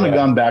I've kind of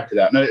gone back to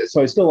that.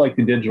 So I still like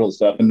the digital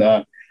stuff.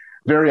 And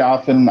very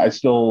often I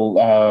still,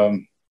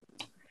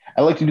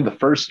 I like to do the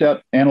first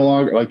step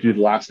analog. I like to do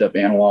the last step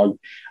analog.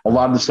 A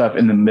lot of the stuff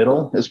in the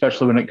middle,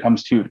 especially when it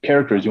comes to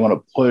characters, you want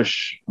to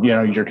push,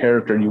 your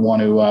character, and you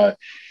want to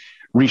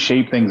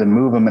reshape things and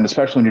move them. And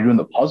especially when you're doing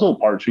the puzzle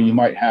parts, where you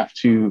might have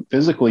to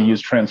physically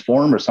use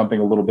transform or something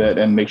a little bit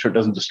and make sure it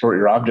doesn't distort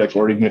your objects,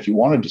 or even if you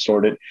want to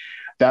distort it,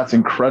 that's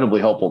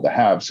incredibly helpful to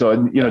have. So,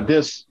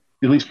 this,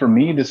 at least for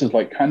me, this is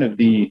like kind of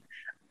the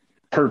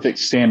perfect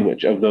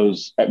sandwich of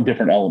those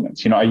different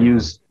elements. I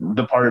use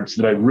the parts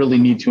that I really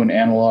need to in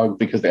analog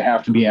because they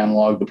have to be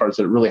analog, the parts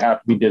that really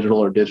have to be digital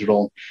or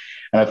digital.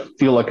 And I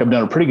feel like I've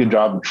done a pretty good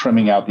job of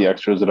trimming out the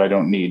extras that I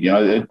don't need.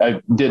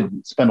 I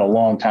did spend a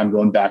long time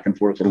going back and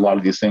forth with a lot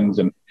of these things,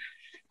 and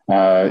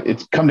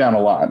it's come down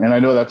a lot. And I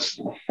know that's,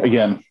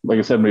 again, like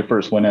I said, when we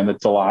first went in,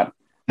 it's a lot.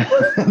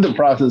 The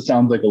process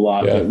sounds like a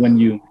lot, but when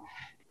you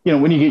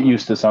get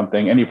used to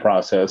something, any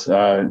process,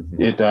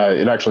 it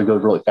actually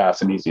goes really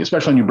fast and easy,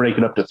 especially when you break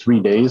it up to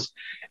 3 days.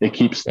 It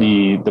keeps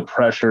the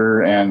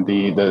pressure and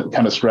the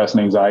kind of stress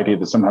and anxiety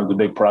that sometimes a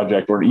big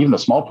project or even a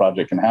small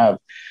project can have.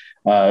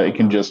 It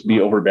can just be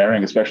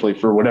overbearing, especially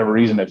for whatever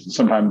reason. If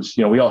sometimes,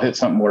 we all hit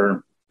something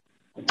where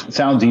it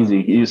sounds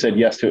easy. You said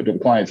yes to it to the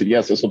client, said,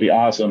 yes, this will be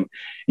awesome.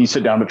 You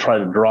sit down to try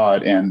to draw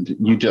it and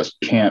you just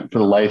can't for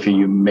the life of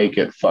you make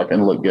it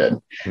fucking look good.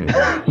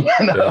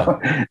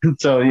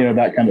 So,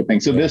 that kind of thing.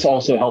 So this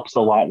also helps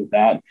a lot with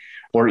that.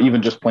 Or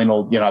even just plain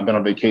old, I've been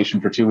on vacation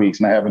for 2 weeks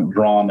and I haven't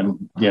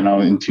drawn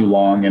in too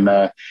long. And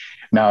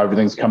now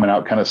everything's coming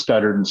out kind of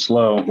stuttered and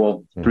slow.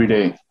 Well, 3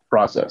 day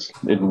process.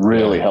 It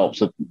really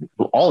helps with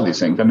all of these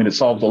things. I mean, it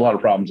solves a lot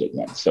of problems at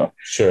once. So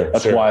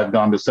that's why I've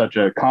gone to such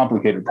a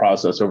complicated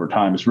process over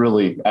time. It's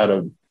really out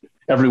of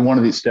every one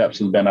of these steps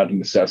has been out of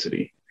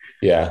necessity.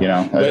 Yeah.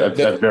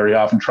 I've very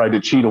often tried to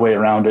cheat away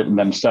around it and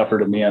then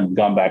suffered in the end and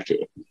gone back to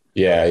it.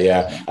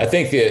 Yeah. I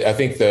think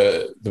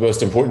the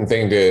most important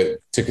thing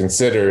to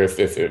consider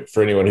if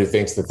for anyone who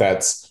thinks that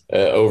that's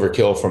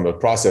overkill from a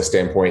process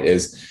standpoint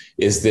is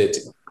that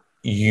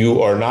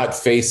you are not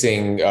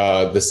facing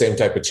the same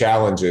type of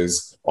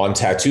challenges on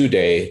tattoo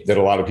day that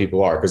a lot of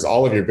people are, because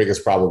all of your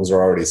biggest problems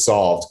are already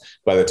solved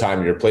by the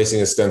time you're placing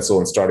a stencil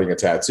and starting a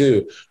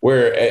tattoo,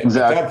 where at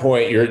that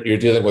point you're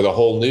dealing with a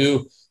whole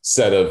new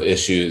set of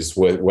issues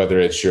with whether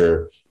it's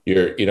your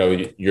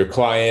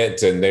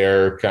client and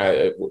their kind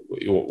of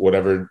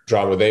whatever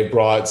drama they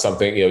brought,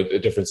 something,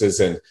 differences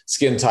in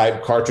skin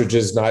type,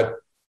 cartridges not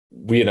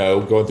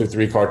going through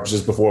 3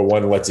 cartridges before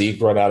one lets ink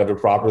run out of it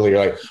properly, or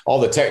like all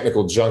the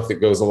technical junk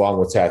that goes along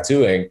with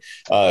tattooing.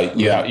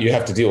 You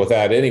have to deal with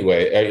that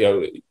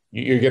anyway.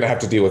 You're going to have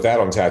to deal with that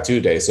on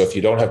tattoo day. So if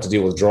you don't have to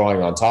deal with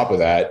drawing on top of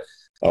that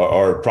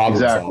or problem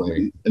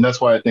solving. And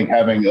that's why I think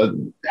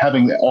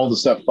having all the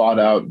stuff thought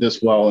out this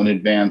well in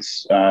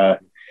advance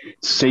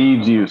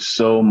saves you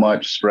so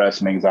much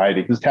stress and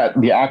anxiety, because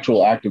the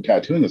actual act of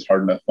tattooing is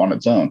hard enough on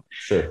its own.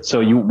 Sure.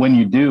 So when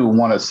you do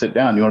want to sit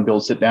down, you want to be able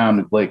to sit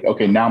down like,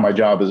 okay, now my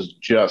job is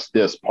just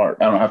this part.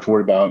 I don't have to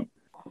worry about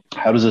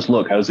how does this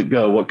look? How does it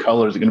go? What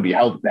color is it going to be?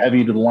 How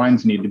heavy do the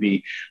lines need to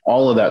be?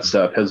 All of that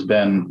stuff has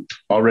been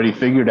already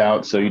figured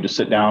out. So you just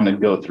sit down and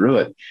go through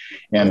it.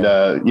 And,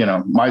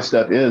 my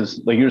stuff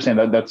is, like you were saying,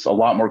 that's a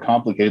lot more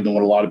complicated than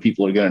what a lot of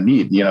people are going to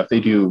need. If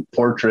they do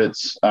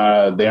portraits, they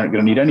aren't going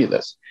to need any of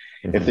this.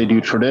 Mm-hmm. If they do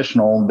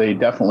traditional, they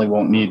definitely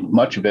won't need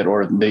much of it,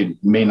 or they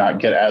may not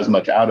get as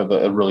much out of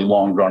a really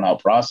long, drawn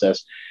out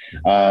process.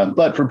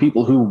 But for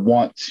people who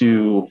want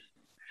to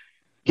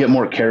get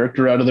more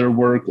character out of their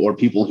work, or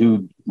people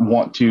who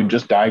want to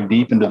just dive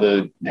deep into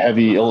the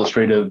heavy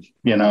illustrative,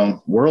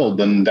 world,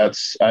 then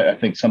that's, I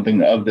think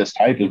something of this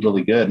type is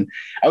really good.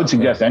 I would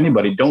suggest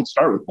anybody don't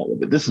start with all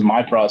of it. This is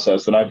my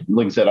process that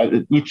like I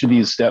said, each of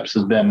these steps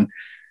has been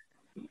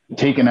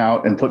taken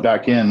out and put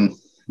back in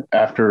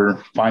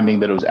after finding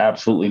that it was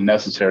absolutely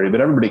necessary,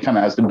 but everybody kind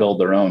of has to build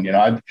their own.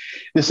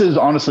 This is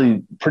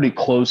honestly pretty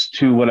close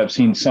to what I've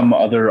seen some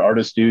other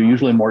artists do,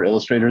 usually more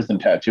illustrators than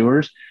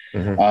tattooers.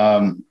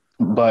 Mm-hmm.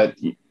 But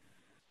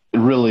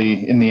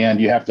really, in the end,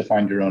 you have to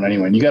find your own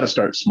anyway. And you got to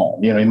start small.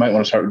 You might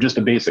want to start with just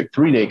a basic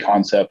 3-day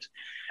concept.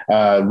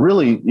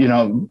 Really,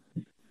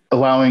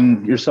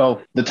 allowing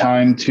yourself the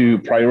time to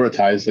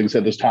prioritize, like I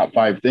said, those top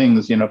 5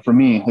 things. For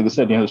me, like I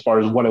said, as far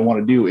as what I want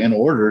to do in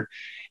order.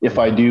 If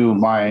I do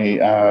my,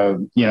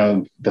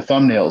 the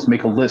thumbnails,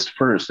 make a list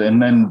first, and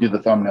then do the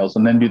thumbnails,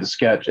 and then do the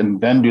sketch, and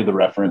then do the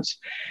reference.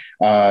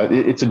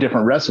 It's a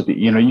different recipe.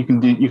 You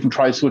can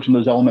try switching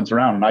those elements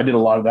around. And I did a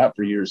lot of that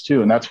for years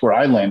too. And that's where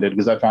I landed,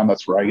 because I found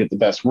that's where I get the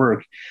best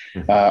work.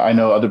 I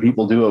know other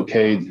people do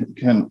okay,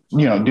 doing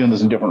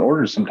this in different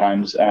orders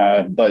sometimes.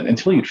 But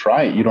until you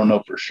try it, you don't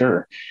know for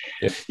sure.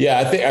 Yeah,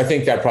 I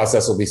think that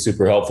process will be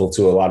super helpful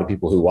to a lot of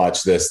people who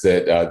watch this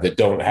that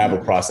don't have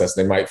a process.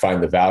 They might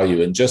find the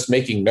value in just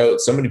making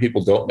notes. So many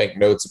people don't make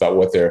notes about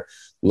what they're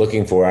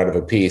looking for out of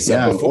a piece.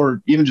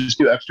 Or even just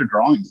do extra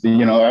drawings.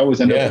 I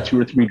always end up with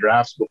 2 or 3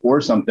 drafts before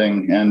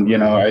something. And,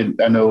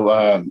 I know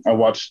I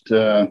watched,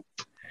 was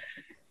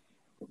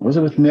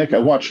it with Nick? I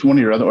watched one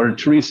of your other, or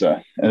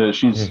Teresa.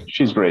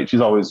 She's great.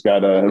 She's always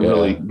got a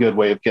really good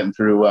way of getting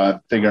through,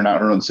 figuring out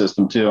her own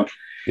system too.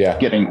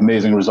 getting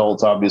amazing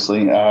results,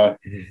 obviously.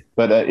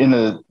 But in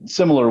a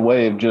similar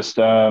way of just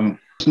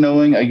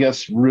knowing, I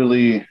guess,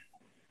 really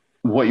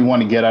what you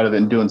want to get out of it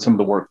and doing some of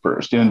the work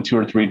first, doing 2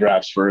 or 3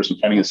 drafts first and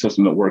finding a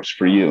system that works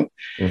for you.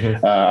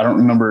 I don't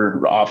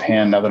remember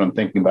offhand, now that I'm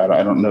thinking about it.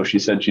 I don't know if she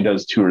said she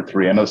does 2 or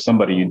 3. I know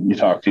somebody you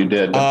talked to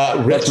did.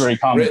 That's very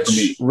common for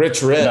me.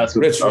 Rich Red.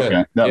 Okay,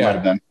 that might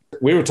have been.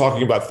 We were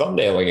talking about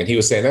thumbnailing, and he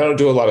was saying, I don't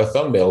do a lot of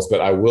thumbnails,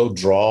 but I will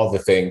draw the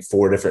thing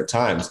 4 different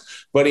times.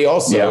 But he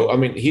also, I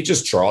mean, he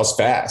just draws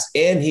fast,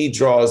 and he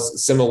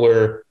draws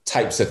similar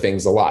types of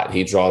things a lot.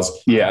 He draws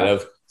kind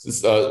of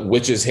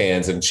witches'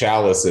 hands and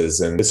chalices.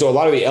 And so a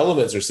lot of the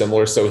elements are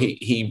similar. So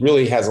he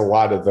really has a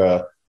lot of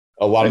the,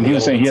 and he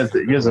was saying he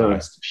has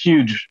a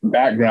huge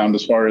background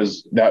as far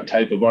as that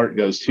type of art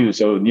goes too.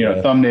 So,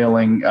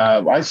 thumbnailing,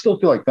 I still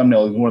feel like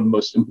thumbnailing is one of the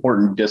most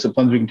important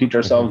disciplines we can teach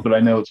ourselves, but I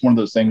know it's one of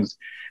those things,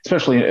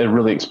 especially a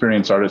really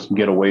experienced artist, can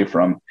get away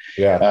from.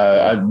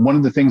 One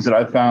of the things that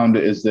I found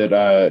is that,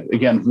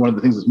 again, one of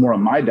the things that's more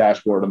on my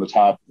dashboard on the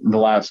top in the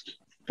last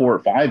 4 or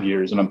 5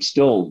 years, and I'm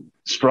still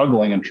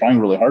struggling and trying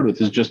really hard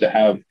with, is just to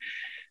have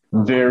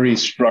very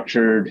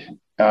structured,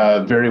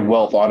 very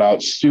well thought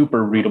out,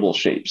 super readable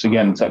shapes.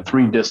 Again, it's at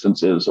 3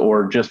 distances,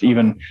 or just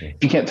even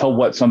if you can't tell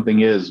what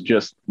something is,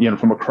 just,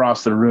 from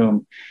across the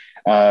room,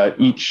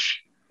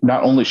 each,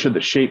 not only should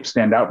the shape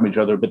stand out from each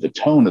other, but the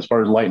tone as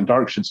far as light and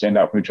dark should stand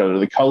out from each other.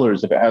 The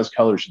colors, if it has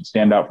colors, should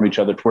stand out from each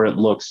other to where it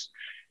looks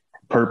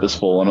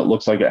purposeful and it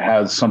looks like it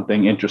has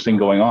something interesting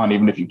going on,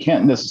 even if you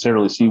can't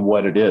necessarily see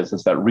what it is.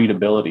 It's that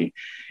readability.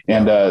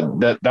 And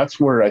that's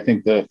where I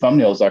think the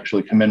thumbnails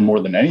actually come in more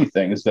than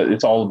anything, is that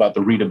it's all about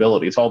the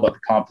readability. It's all about the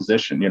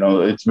composition.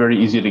 It's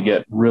very easy to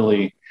get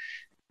really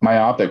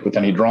myopic with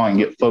any drawing,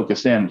 get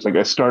focused in. It's like,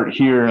 I start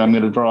here and I'm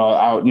going to draw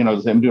out,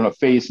 I'm doing a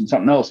face and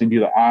something else. You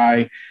do the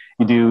eye,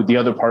 you do the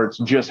other parts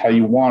just how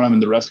you want them,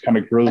 and the rest kind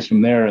of grows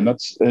from there. And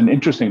that's an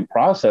interesting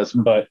process.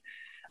 But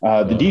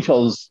the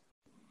details,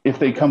 if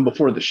they come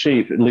before the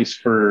shape, at least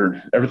for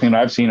everything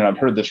that I've seen, and I've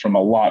heard this from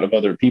a lot of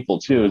other people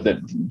too, is that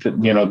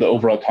the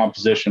overall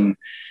composition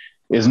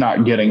is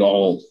not getting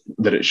all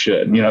that it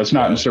should. It's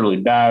not necessarily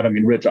bad. I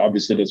mean, Rich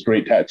obviously does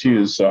great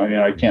tattoos, so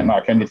I can't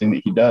knock anything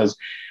that he does,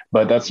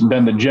 but that's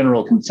been the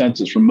general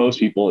consensus from most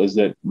people, is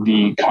that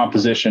the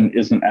composition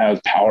isn't as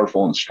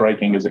powerful and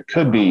striking as it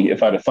could be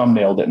if I'd have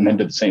thumbnailed it and then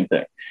did the same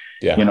thing.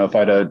 If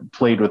I'd have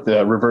played with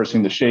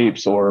reversing the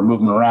shapes or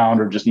moving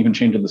around, or just even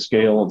changing the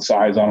scale and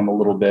size on them a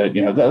little bit,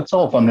 that's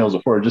all thumbnails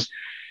are for. Just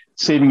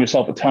saving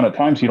yourself a ton of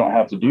time, so you don't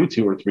have to do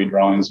 2 or 3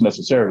 drawings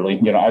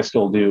necessarily. I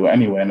still do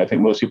anyway, and I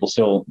think most people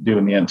still do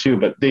in the end too,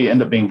 but they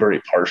end up being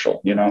very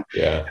partial.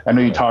 I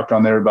know you talked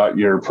on there about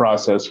your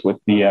process with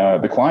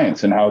the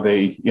clients and how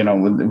they,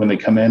 when they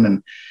come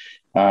in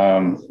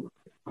and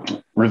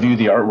review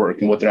the artwork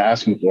and what they're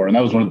asking for. And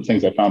that was one of the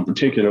things I found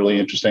particularly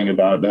interesting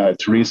about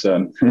Teresa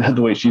and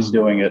the way she's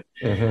doing it,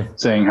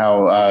 saying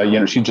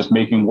how, she's just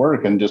making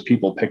work and just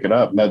people pick it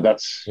up.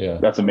 That's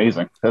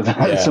amazing.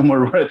 That's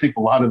somewhere where I think a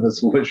lot of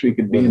us wish we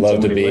could be. Would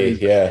love to be.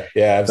 Ways. Yeah.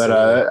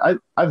 Absolutely. But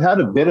I've had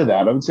a bit of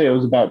that. I would say I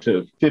was about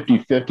to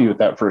 50-50 with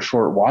that for a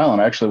short while.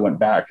 And I actually went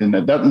back, and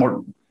that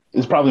more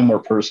is probably more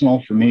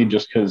personal for me,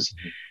 just because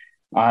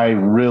I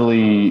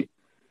really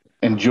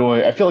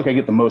I feel like I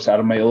get the most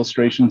out of my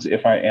illustrations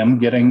if I am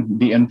getting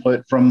the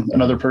input from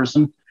another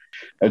person.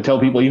 I tell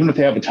people, even if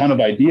they have a ton of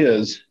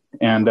ideas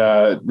and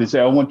they say,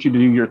 I want you to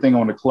do your thing, I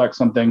want to collect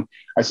something,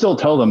 I still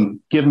tell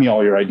them, give me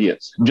all your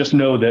ideas. Just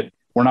know that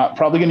we're not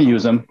probably going to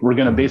use them. We're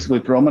going to basically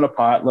throw them in a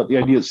pot, let the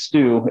ideas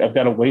stew. I've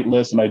got a wait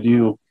list, and I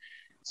do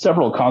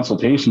several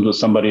consultations with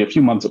somebody a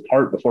few months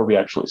apart before we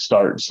actually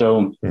start.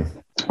 So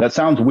that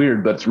sounds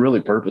weird, but it's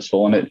really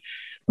purposeful, and it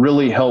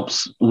really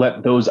helps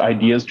let those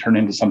ideas turn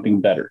into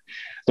something better.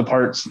 The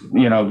parts,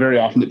 very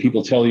often that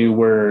people tell you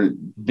where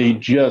they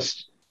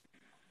just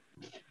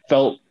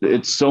felt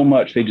it so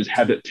much, they just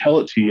had to tell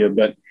it to you,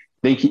 but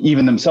they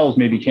even themselves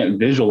maybe can't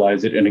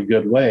visualize it in a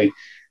good way.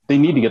 They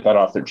need to get that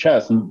off their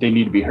chest, and they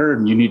need to be heard,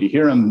 and you need to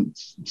hear them,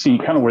 see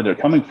kind of where they're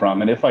coming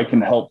from. And if I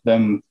can help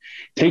them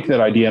take that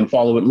idea and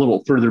follow it a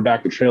little further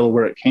back the trail of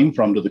where it came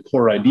from to the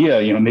core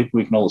idea, maybe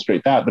we can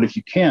illustrate that. But if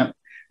you can't,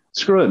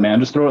 screw it, man.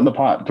 Just throw it in the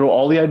pot. Throw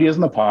all the ideas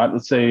in the pot.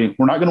 Let's say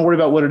we're not going to worry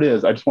about what it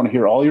is. I just want to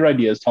hear all your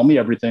ideas. Tell me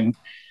everything.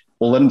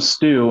 We'll let them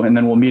stew, and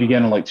then we'll meet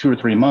again in like 2 or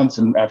 3 months.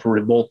 And after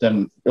we've both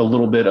done a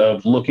little bit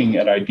of looking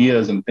at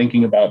ideas and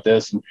thinking about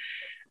this, and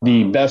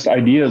the best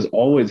ideas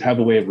always have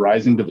a way of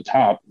rising to the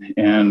top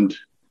and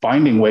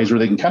finding ways where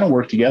they can kind of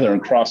work together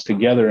and cross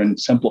together and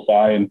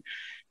simplify and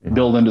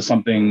build into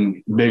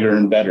something bigger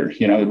and better.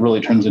 It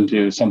really turns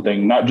into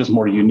something not just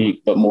more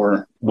unique, but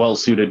more well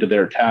suited to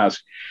their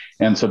task.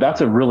 And so that's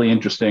a really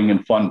interesting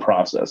and fun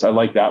process. I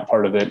like that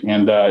part of it.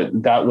 And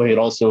that way it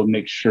also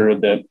makes sure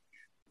that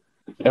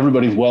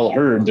everybody's well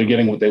heard. They're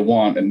getting what they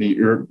want.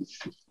 And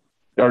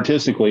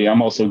artistically,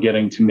 I'm also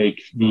getting to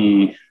make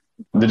the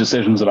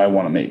decisions that I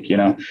want to make,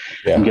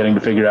 I'm getting to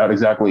figure out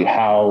exactly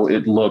how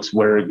it looks,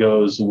 where it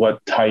goes,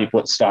 what type,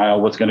 what style,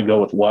 what's going to go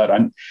with what.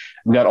 I've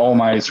got all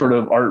my sort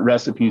of art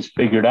recipes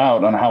figured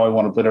out on how I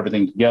want to put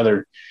everything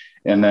together.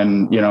 And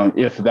then,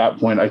 if at that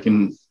point I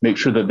can make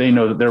sure that they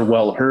know that they're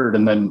well heard,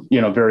 and then,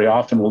 very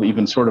often we'll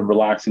even sort of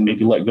relax and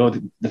maybe let go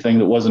of the thing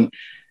that wasn't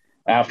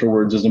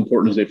afterwards as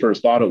important as they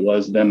first thought it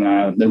was, then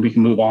we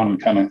can move on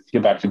and kind of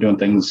get back to doing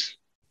things,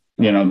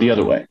 the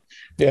other way.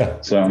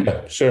 Yeah. So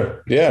yeah,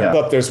 sure. Yeah.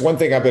 Look, there's one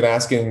thing I've been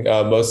asking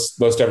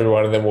most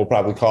everyone, and then we'll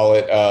probably call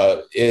it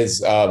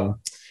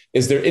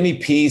is there any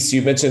piece,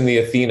 you mentioned the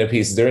Athena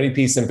piece, is there any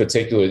piece in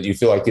particular that you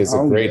feel like is a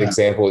great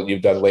example that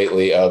you've done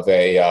lately of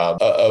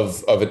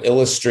of an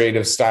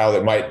illustrative style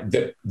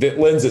that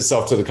lends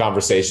itself to the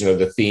conversation or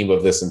the theme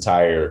of this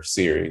entire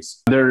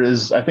series? There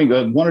is, I think,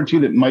 one or two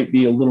that might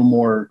be a little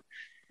more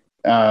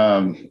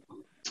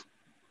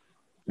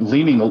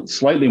leaning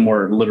slightly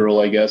more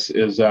literal, I guess,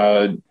 is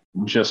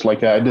just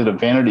like I did a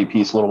vanity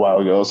piece a little while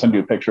ago. I'll send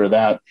you a picture of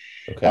that.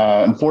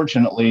 Okay.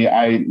 Unfortunately,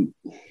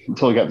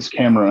 until I got this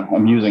camera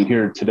I'm using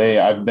here today,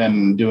 I've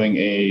been doing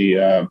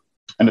an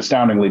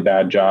astoundingly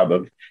bad job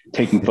of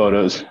taking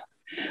photos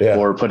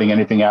or putting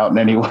anything out in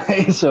any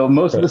way. So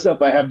most of the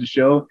stuff I have to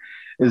show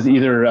is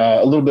either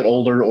a little bit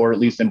older or at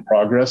least in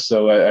progress.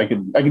 So I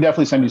could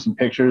definitely send you some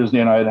pictures.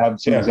 I'd have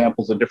some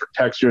examples of different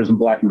textures in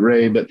black and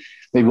gray, but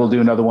maybe we'll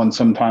do another one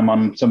sometime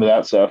on some of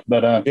that stuff.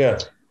 But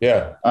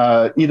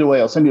either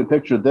way, I'll send you a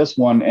picture of this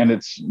one, and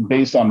it's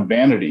based on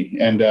vanity.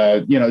 And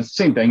it's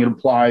the same thing. It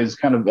applies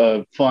kind of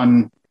a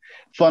fun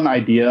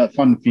idea,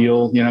 fun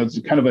feel. It's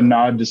kind of a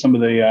nod to some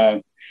of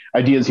the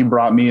ideas he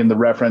brought me in the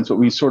reference, but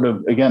we sort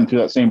of, again, through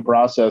that same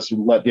process,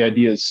 let the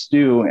ideas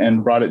stew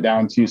and brought it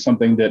down to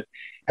something that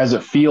has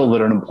a feel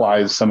that it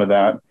implies some of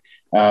that.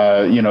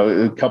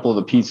 A couple of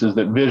the pieces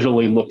that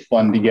visually look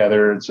fun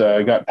together. It's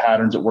got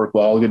patterns that work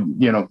well,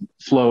 good,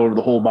 flow over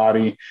the whole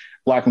body.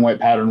 Black and white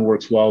pattern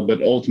works well,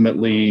 but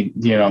ultimately,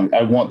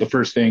 I want the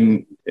first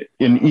thing,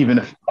 and even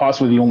if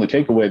possibly the only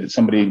takeaway that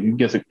somebody who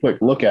gets a quick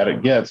look at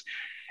it gets,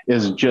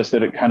 is just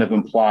that it kind of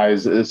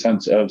implies a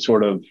sense of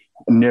sort of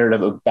a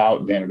narrative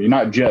about vanity,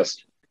 not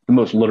just the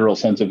most literal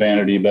sense of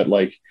vanity, but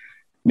like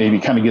maybe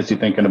kind of gets you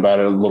thinking about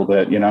it a little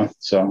bit,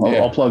 So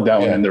I'll plug that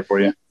one in there for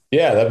you.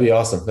 Yeah, that'd be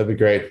awesome. That'd be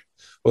great.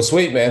 Well,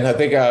 sweet, man. I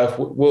think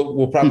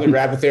we'll probably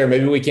wrap it there.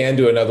 Maybe we can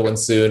do another one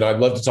soon. I'd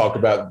love to talk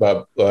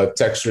about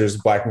textures,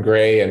 black and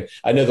gray. And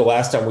I know the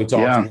last time we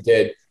talked,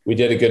 we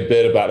did a good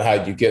bit about how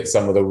you get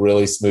some of the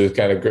really smooth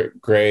kind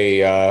of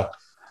gray, and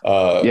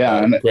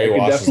gray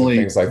washes and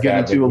things like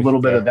get that. Into a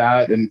little bit of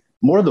that and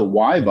more of the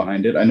why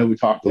behind it. I know we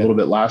talked a little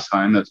bit last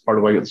time. That's part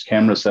of why I got this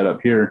camera set up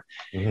here.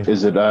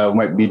 Is that we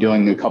might be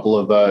doing a couple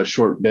of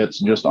short bits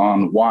just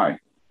on why.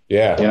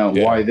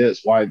 Why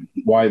this, why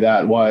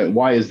that,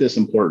 why is this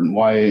important?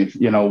 Why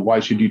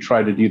should you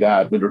try to do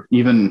that? But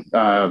even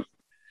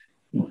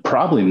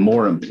probably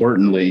more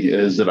importantly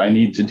is that I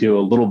need to do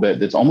a little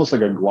bit. It's almost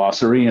like a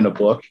glossary in a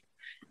book,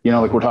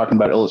 like we're talking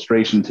about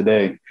illustration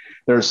today.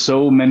 There are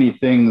so many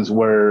things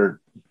where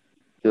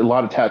a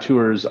lot of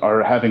tattooers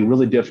are having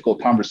really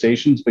difficult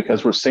conversations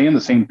because we're saying the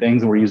same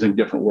things and we're using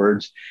different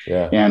words.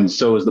 And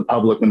so is the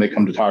public when they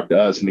come to talk to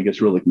us, and it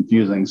gets really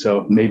confusing.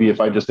 So maybe if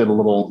I just did a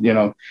little,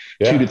 2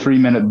 to 3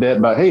 minute bit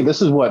about, hey,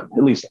 this is what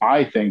at least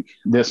I think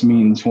this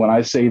means when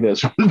I say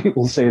this, when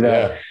people say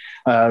that.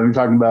 We're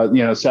talking about,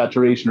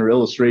 saturation or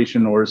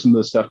illustration or some of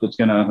the stuff that's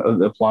going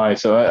to apply.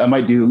 So I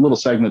might do little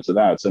segments of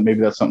that. So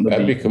maybe that's something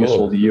that'd be cool.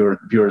 Useful to you or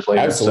viewers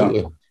later.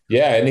 Absolutely. So.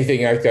 Yeah,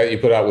 anything like that you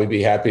put out, we'd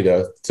be happy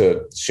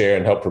to share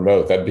and help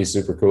promote. That'd be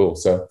super cool.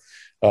 So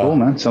cool,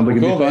 man. Sounds like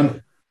it'd be fun.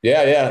 Man.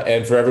 Yeah.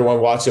 And for everyone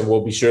watching,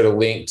 we'll be sure to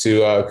link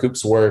to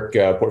Coop's work,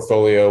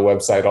 portfolio,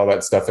 website, all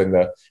that stuff in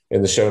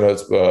the show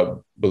notes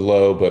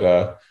below.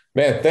 But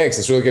man, thanks.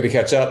 It's really good to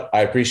catch up.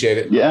 I appreciate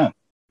it. Yeah.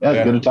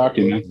 It's good to talk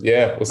to you, man.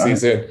 Yeah, we'll see you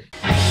soon.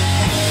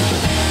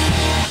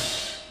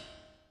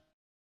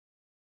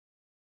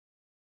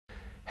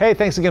 Hey,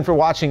 thanks again for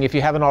watching. If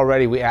you haven't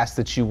already, we ask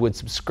that you would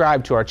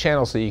subscribe to our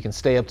channel so you can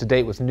stay up to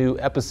date with new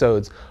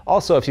episodes.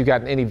 Also, if you've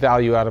gotten any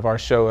value out of our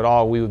show at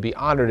all, we would be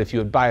honored if you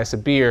would buy us a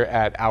beer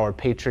at our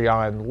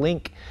Patreon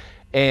link.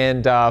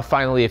 And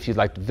finally, if you'd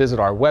like to visit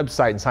our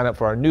website and sign up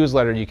for our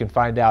newsletter, you can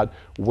find out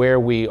where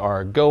we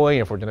are going,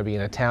 if we're going to be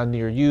in a town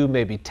near you,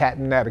 maybe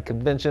tatting at a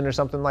convention or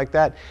something like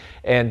that.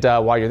 And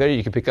while you're there,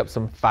 you can pick up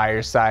some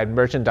Fireside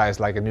merchandise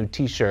like a new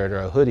t-shirt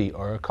or a hoodie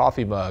or a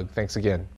coffee mug. Thanks again.